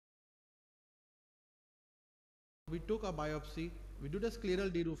 We took a biopsy. We did a scleral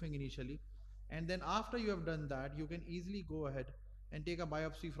deroofing initially, and then after you have done that, you can easily go ahead and take a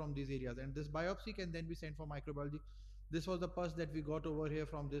biopsy from these areas. And this biopsy can then be sent for microbiology. This was the pus that we got over here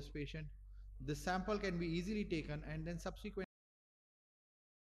from this patient. The sample can be easily taken and then subsequent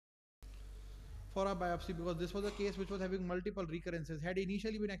for a biopsy because this was a case which was having multiple recurrences, had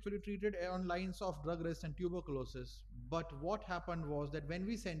initially been actually treated on lines of drug resistant tuberculosis. But what happened was that when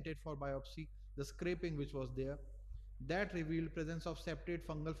we sent it for biopsy, the scraping which was there, that revealed presence of septate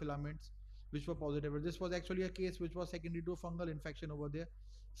fungal filaments which were positive. This was actually a case which was secondary to a fungal infection over there.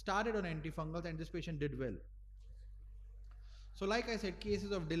 Started on antifungals and this patient did well. So like I said,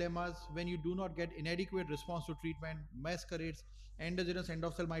 cases of dilemmas when you do not get inadequate response to treatment, masquerades, endogenous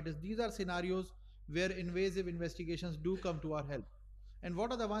endophthalmitis, these are scenarios where invasive investigations do come to our help. And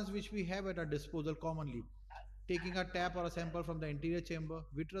what are the ones which we have at our disposal commonly? Taking a tap or a sample from the anterior chamber,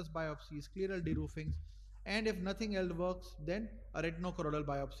 vitreous biopsies, scleral deroofings, and if nothing else works, then a retinochoroidal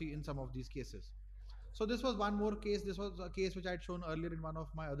biopsy in some of these cases. So this was one more case. This was a case which I had shown earlier in one of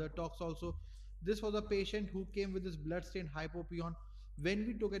my other talks also. This was a patient who came with this blood-stained hypopion. When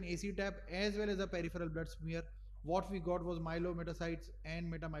we took an AC tap as well as a peripheral blood smear, what we got was myelometacytes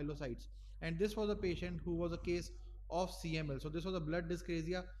and metamyelocytes. And this was a patient who was a case of CML. So this was a blood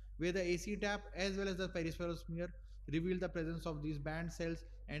dyscrasia where the AC tap as well as the peripheral smear revealed the presence of these band cells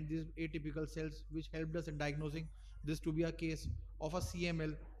and these atypical cells, which helped us in diagnosing this to be a case of a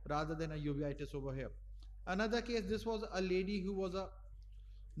CML rather than a uveitis over here. Another case, this was a lady who was a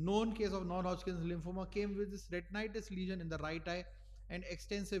known case of non-Hodgkin's lymphoma, came with this retinitis lesion in the right eye and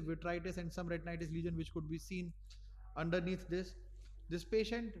extensive vitritis and some retinitis lesion which could be seen underneath this. This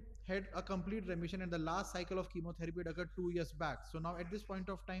patient had a complete remission and the last cycle of chemotherapy had occurred 2 years back. So now at this point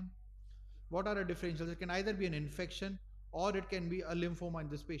of time, what are the differentials? It can either be an infection or it can be a lymphoma in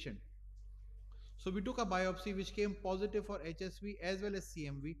this patient. So we took a biopsy which came positive for HSV as well as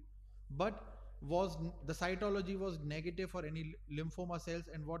CMV, but the cytology was negative for any lymphoma cells,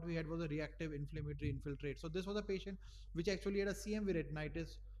 and what we had was a reactive inflammatory infiltrate. So this was a patient which actually had a CMV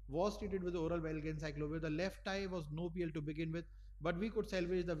retinitis, was treated with oral valganciclovir. The left eye was no PL to begin with, but we could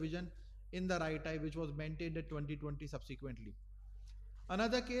salvage the vision in the right eye, which was maintained at 2020 subsequently.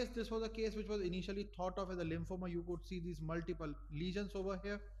 Another case, this was a case which was initially thought of as a lymphoma. You could see these multiple lesions over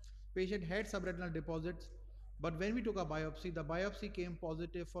here. Patient had subretinal deposits, but when we took a biopsy, the biopsy came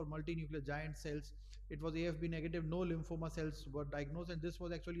positive for multinuclear giant cells. It was AFB negative, no lymphoma cells were diagnosed, and this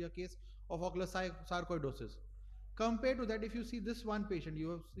was actually a case of ocular sarcoidosis. Compared to that, if you see this one patient,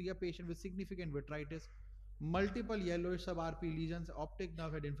 you see a patient with significant vitritis, multiple yellowish sub-RP lesions, optic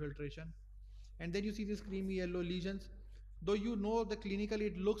nerve head infiltration, and then you see these creamy yellow lesions. Though you know that clinically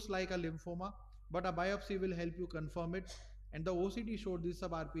it looks like a lymphoma, but a biopsy will help you confirm it. And the OCT showed these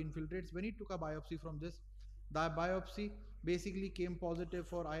sub-RP infiltrates. When he took a biopsy from this, the biopsy basically came positive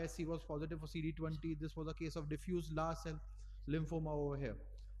for ISC, was positive for CD20. This was a case of diffuse large cell lymphoma over here.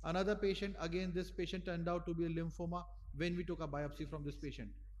 Another patient, again, this patient turned out to be a lymphoma when we took a biopsy from this patient.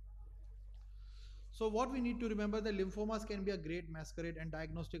 So what we need to remember, that lymphomas can be a great masquerade and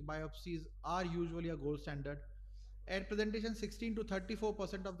diagnostic biopsies are usually a gold standard. At presentation, 16 to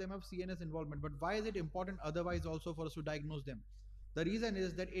 34% of them have CNS involvement. But why is it important otherwise also for us to diagnose them? The reason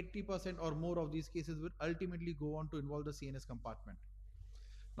is that 80% or more of these cases will ultimately go on to involve the CNS compartment.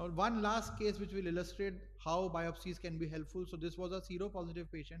 Now, one last case which will illustrate how biopsies can be helpful. So this was a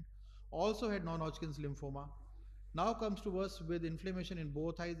seropositive patient, also had non-Hodgkin's lymphoma. Now comes to us with inflammation in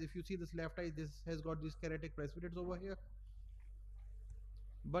both eyes. If you see this left eye, this has got these keratic precipitates over here.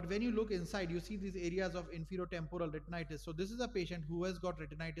 But when you look inside, you see these areas of inferotemporal retinitis. So this is a patient who has got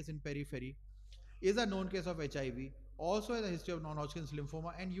retinitis in periphery, is a known case of HIV, also has a history of non-Hodgkin's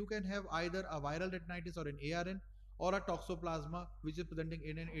lymphoma, and you can have either a viral retinitis or an ARN or a toxoplasma which is presenting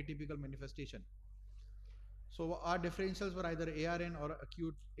in an atypical manifestation. So our differentials were either ARN or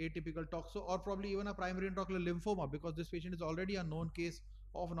acute atypical toxo, or probably even a primary intraocular lymphoma, because this patient is already a known case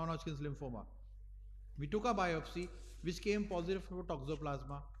of non-Hodgkin's lymphoma. We took a biopsy which came positive for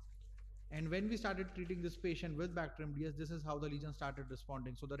toxoplasma, and when we started treating this patient with Bactrim DS, this is how the lesion started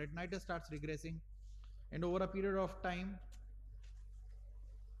responding. So the retinitis starts regressing, and over a period of time,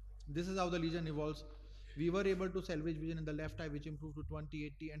 this is how the lesion evolves. We were able to salvage vision in the left eye, which improved to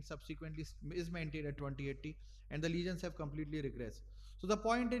 20/80 and subsequently is maintained at 20/80, and the lesions have completely regressed. So the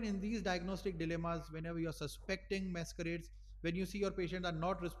point in these diagnostic dilemmas, whenever you're suspecting masquerades, when you see your patient are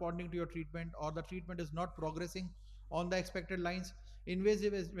not responding to your treatment or the treatment is not progressing on the expected lines,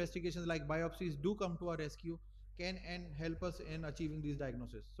 invasive investigations like biopsies do come to our rescue, can and help us in achieving these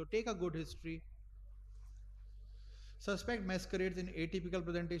diagnoses. So take a good history. Suspect masquerades in atypical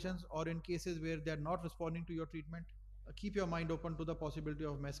presentations or in cases where they are not responding to your treatment. Keep your mind open to the possibility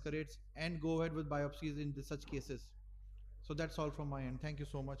of masquerades and go ahead with biopsies in such cases. So that's all from my end. Thank you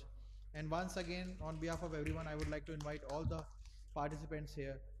so much. And once again, on behalf of everyone, I would like to invite all the participants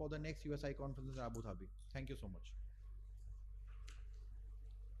here for the next USI conference in Abu Dhabi. Thank you so much.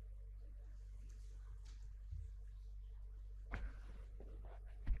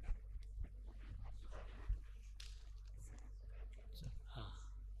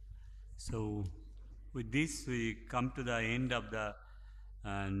 So with this, we come to the end of the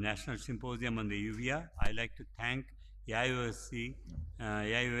National Symposium on the Uvea. I'd like to thank AIOS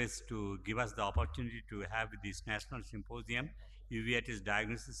to give us the opportunity to have this National Symposium, Uveitis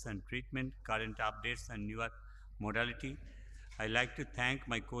Diagnosis and Treatment, Current Updates and Newer Modality. I'd like to thank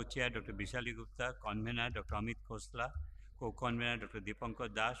my co-chair, Dr. Bishali Gupta, convener, Dr. Amit Khosla, co-convener, Dr.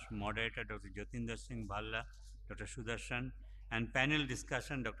 Dipankar Das, moderator, Dr. Jyotinder Singh Bhalla, Dr. Sudarshan, and panel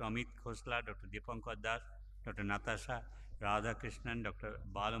discussion, Dr. Amit Khosla, Dr. Dipankar Das, Dr. Natasha Radhakrishnan, Dr.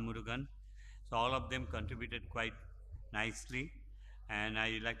 Balamurugan. So all of them contributed quite nicely. And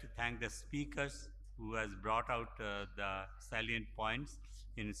I like to thank the speakers who has brought out the salient points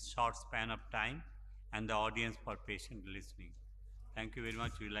in a short span of time, and the audience for patient listening. Thank you very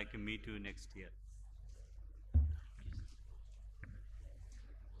much. We'd like to meet you next year.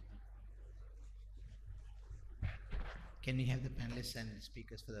 Can we have the panelists and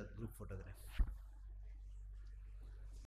speakers for the group photograph?